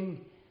the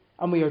king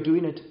and we are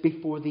doing it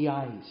before the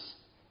eyes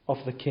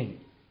of the king.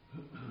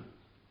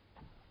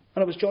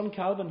 And it was John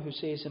Calvin who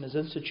says in his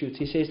Institutes,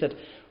 he says that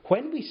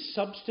when we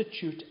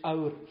substitute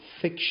our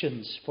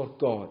fictions for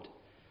God,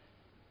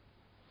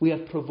 we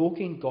are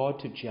provoking God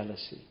to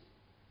jealousy.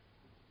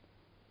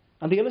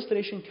 And the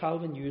illustration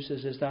Calvin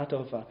uses is that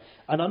of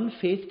an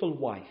unfaithful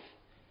wife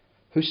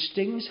who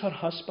stings her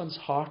husband's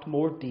heart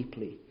more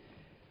deeply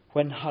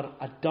when her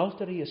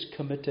adultery is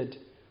committed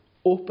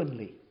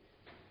openly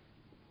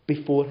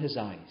before his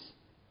eyes.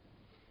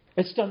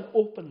 It's done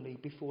openly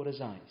before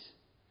his eyes.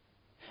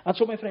 And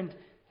so, my friend,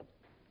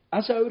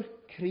 as our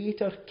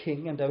Creator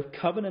King and our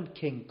Covenant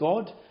King,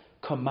 God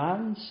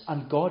commands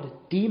and God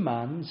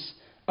demands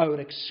our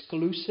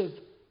exclusive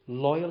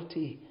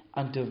loyalty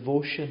and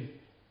devotion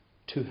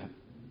to Him.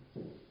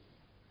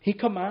 He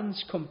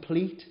commands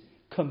complete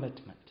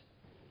commitment,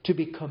 to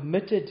be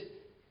committed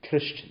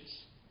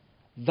Christians.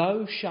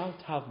 Thou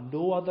shalt have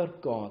no other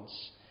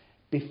gods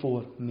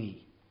before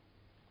me.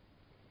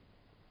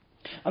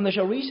 And there's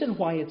a reason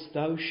why it's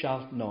thou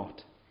shalt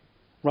not,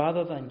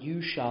 rather than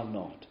you shall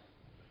not.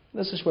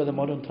 This is where the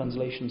modern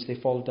translations, they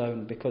fall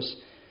down, because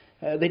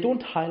they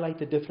don't highlight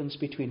the difference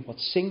between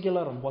what's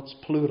singular and what's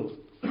plural.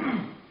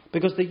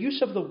 Because the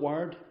use of the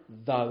word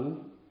thou,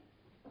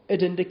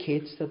 it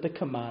indicates that the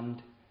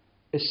command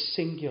is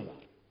singular.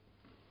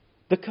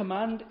 The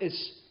command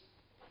is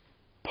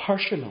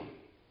personal.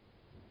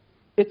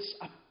 It's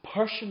a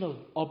personal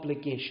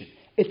obligation.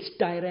 It's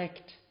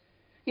direct.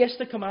 Yes,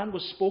 the command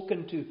was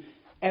spoken to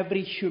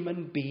every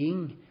human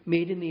being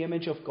made in the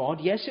image of God.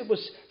 Yes, it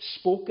was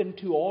spoken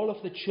to all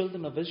of the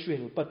children of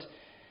Israel, but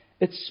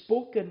it's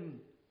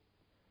spoken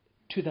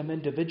to them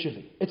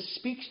individually. It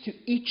speaks to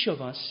each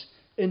of us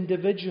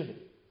individually.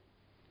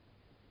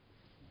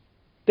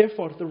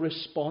 Therefore, the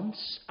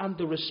response and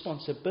the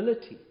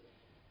responsibility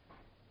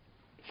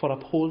for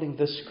upholding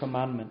this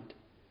commandment,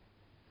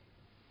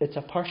 it's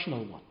a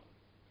personal one.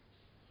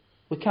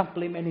 We can't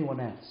blame anyone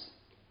else.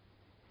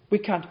 We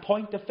can't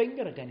point the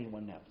finger at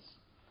anyone else.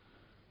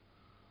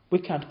 We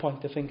can't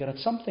point the finger at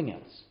something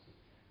else.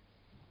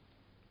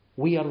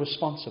 We are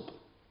responsible.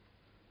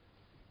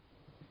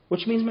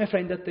 Which means, my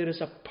friend, that there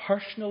is a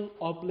personal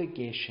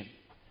obligation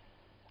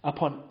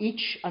upon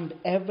each and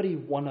every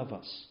one of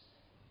us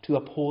to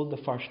uphold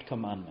the first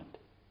commandment.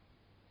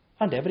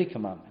 And every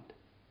commandment.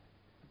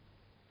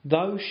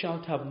 Thou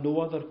shalt have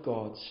no other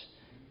gods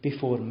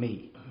before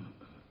me.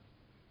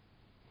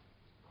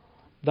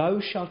 Thou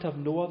shalt have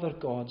no other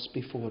gods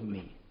before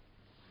me.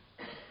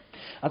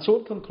 And so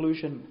in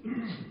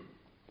conclusion,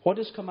 what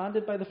is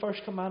commanded by the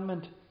first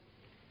commandment?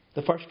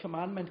 The first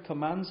commandment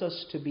commands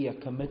us to be a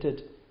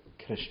committed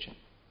Christian.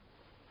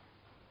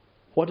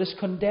 What is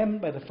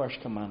condemned by the first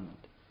commandment?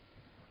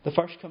 The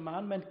first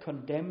commandment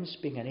condemns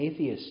being an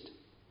atheist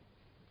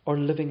or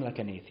living like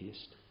an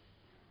atheist.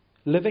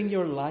 Living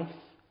your life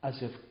as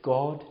if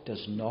God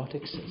does not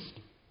exist.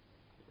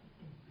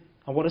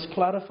 And what is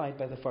clarified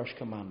by the first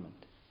commandment?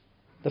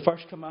 The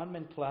first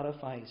commandment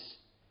clarifies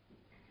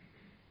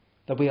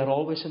that we are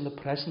always in the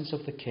presence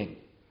of the King,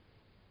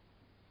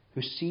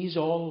 who sees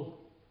all,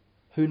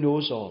 who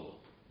knows all,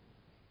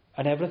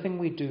 and everything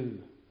we do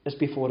is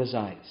before His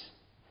eyes.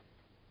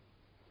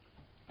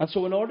 And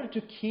so in order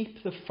to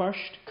keep the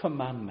first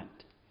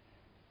commandment,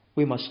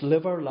 we must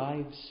live our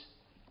lives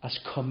as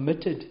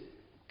committed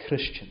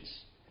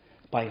Christians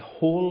by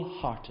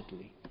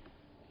wholeheartedly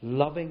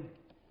loving,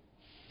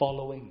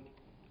 following,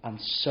 and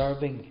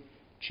serving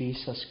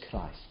Jesus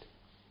Christ.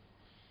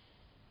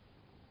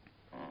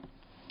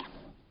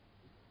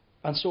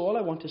 And so all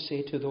I want to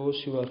say to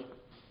those who are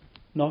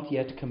not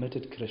yet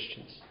committed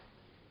Christians,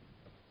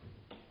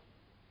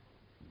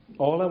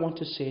 all I want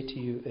to say to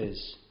you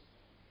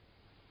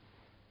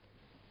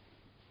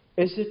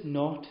is it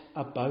not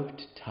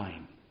about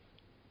time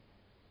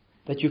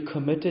that you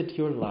committed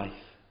your life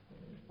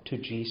to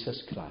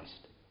Jesus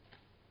Christ?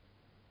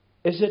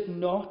 Is it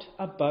not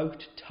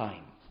about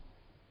time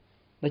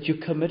that you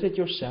committed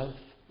yourself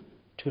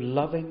to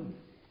loving,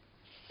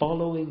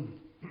 following,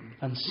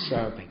 and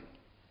serving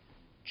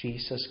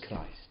Jesus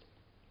Christ?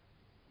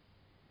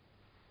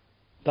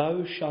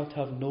 Thou shalt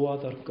have no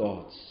other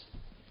gods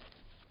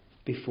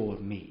before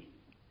me.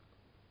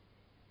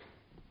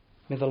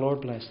 May the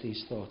Lord bless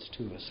these thoughts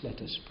to us.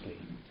 Let us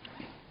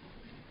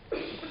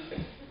pray.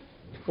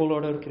 O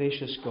Lord, our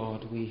gracious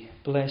God, we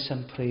bless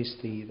and praise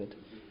Thee that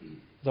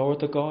Thou art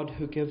the God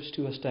who gives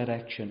to us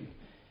direction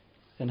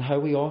in how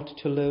we ought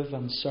to live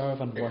and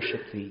serve and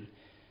worship Thee.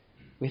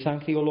 We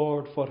thank Thee, O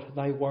Lord, for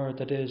Thy word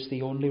that is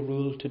the only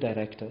rule to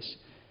direct us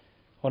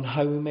on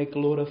how we may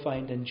glorify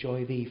and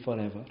enjoy Thee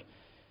forever.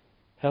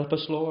 Help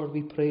us, Lord,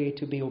 we pray,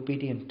 to be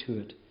obedient to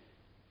it.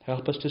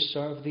 Help us to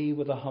serve Thee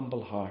with a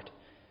humble heart.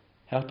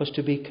 Help us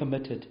to be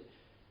committed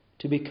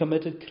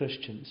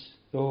Christians,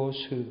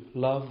 those who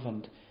love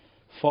and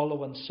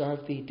follow and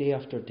serve Thee day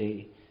after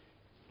day.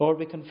 Lord,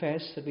 we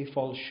confess that we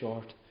fall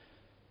short.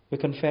 We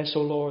confess,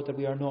 O Lord, that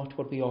we are not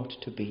what we ought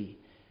to be.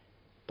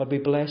 But we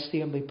bless Thee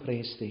and we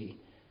praise Thee,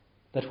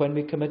 that when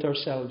we commit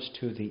ourselves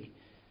to Thee,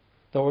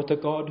 Thou art the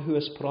God who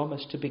has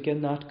promised to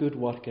begin that good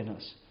work in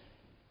us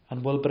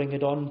and will bring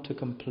it on to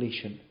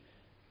completion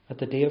at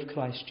the day of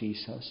Christ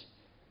Jesus.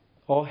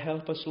 Oh,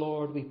 help us,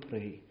 Lord, we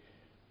pray,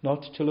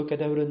 not to look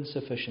at our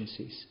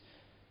insufficiencies,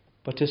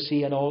 but to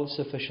see an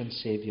all-sufficient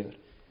Saviour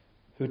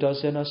who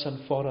does in us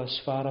and for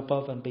us far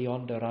above and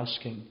beyond our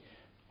asking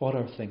or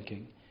our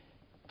thinking.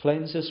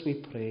 Cleanse us, we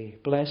pray.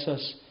 Bless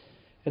us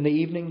In the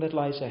evening that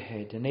lies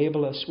ahead,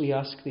 enable us, we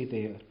ask Thee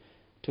there,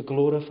 to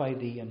glorify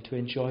Thee and to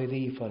enjoy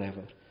Thee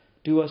forever.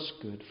 Do us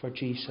good for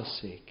Jesus'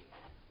 sake.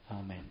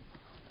 Amen.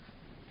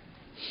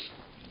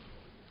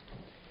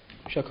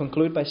 We shall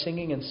conclude by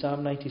singing in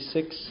Psalm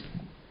 96.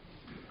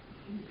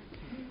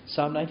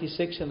 Psalm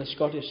 96 in the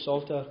Scottish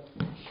Psalter.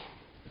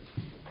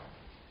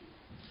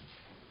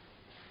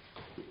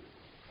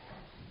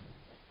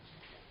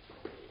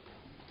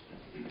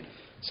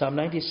 Psalm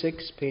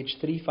 96, page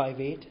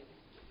 358.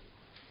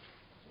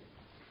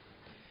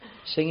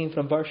 Singing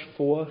from verse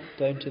 4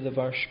 down to the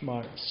verse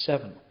marked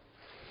 7.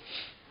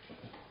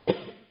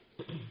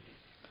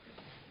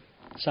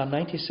 Psalm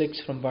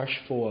 96 from verse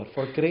 4.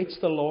 For great's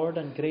the Lord,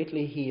 and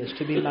greatly He is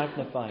to be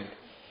magnified.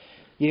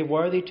 Yea,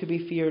 worthy to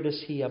be feared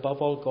is He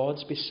above all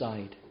gods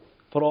beside.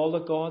 For all the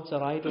gods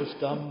are idols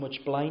dumb,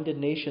 which blinded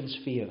nations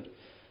fear.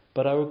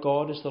 But our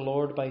God is the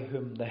Lord, by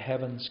whom the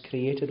heavens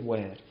created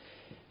were.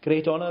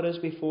 Great honour is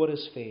before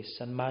His face,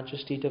 and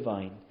majesty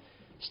divine.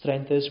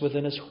 Strength is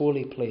within His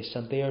holy place,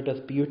 and there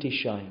doth beauty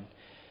shine.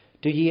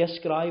 Do ye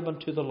ascribe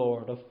unto the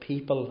Lord of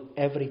people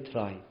every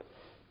tribe?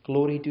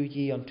 Glory do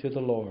ye unto the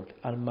Lord,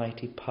 and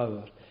mighty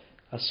power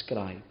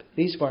ascribe.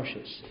 These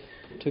verses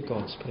to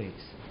God's praise.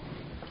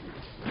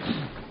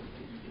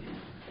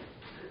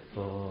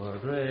 For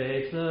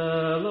great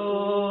the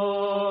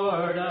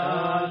Lord,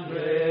 and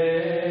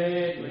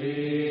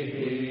greatly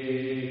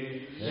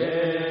He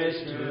is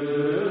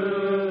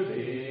to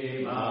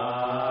be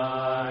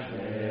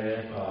magnified.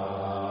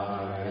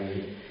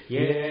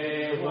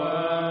 Yea,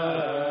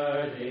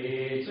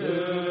 worthy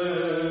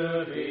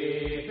to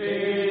be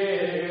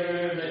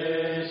feared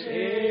is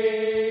He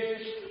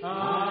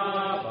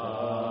above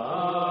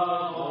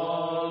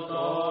all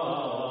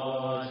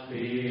gods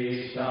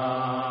beside.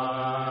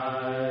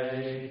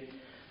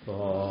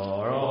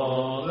 For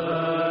all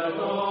the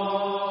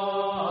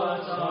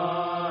gods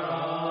are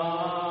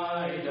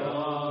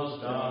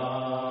idols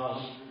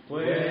dumb,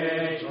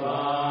 which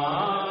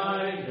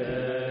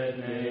blinded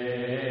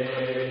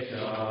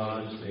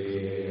nations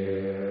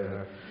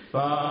fear.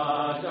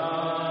 But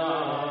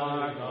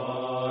our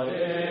God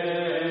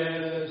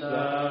is the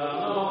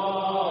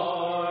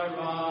Lord,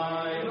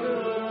 by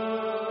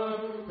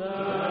whom the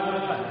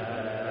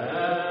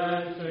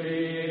heavens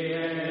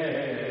created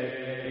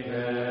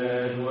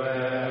were.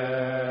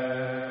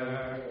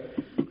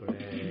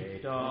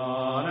 Great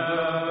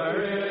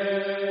honour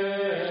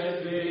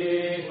is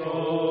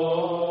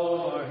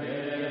before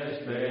His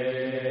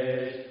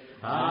face,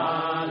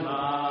 and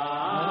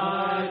majesty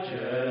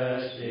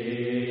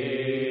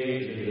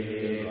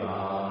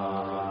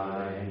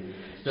divine.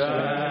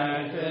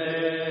 Strength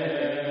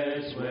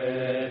is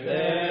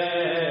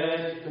within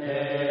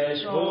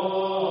His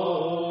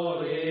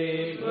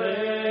holy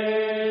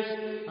place,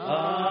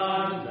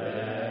 and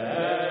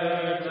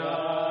there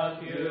doth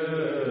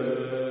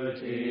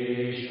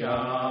beauty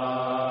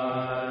shine.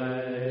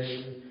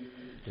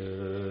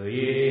 Do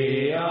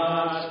ye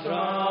ascribe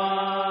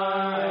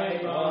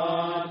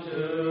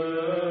unto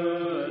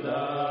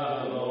the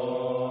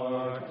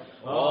Lord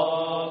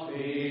of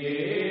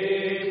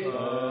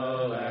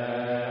people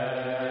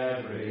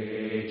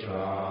every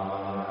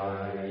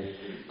tribe?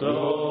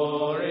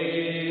 Glory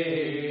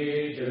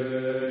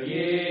do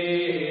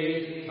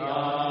ye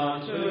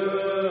unto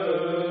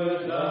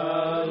the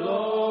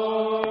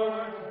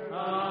Lord,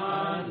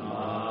 and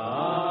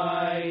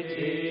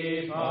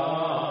mighty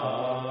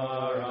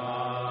power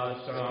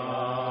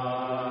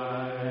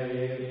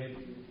ascribe.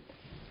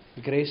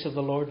 The grace of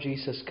the Lord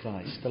Jesus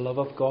Christ, the love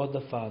of God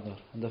the Father,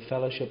 and the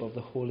fellowship of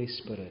the Holy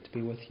Spirit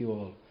be with you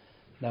all,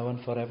 now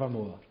and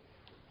forevermore.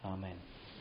 Amen.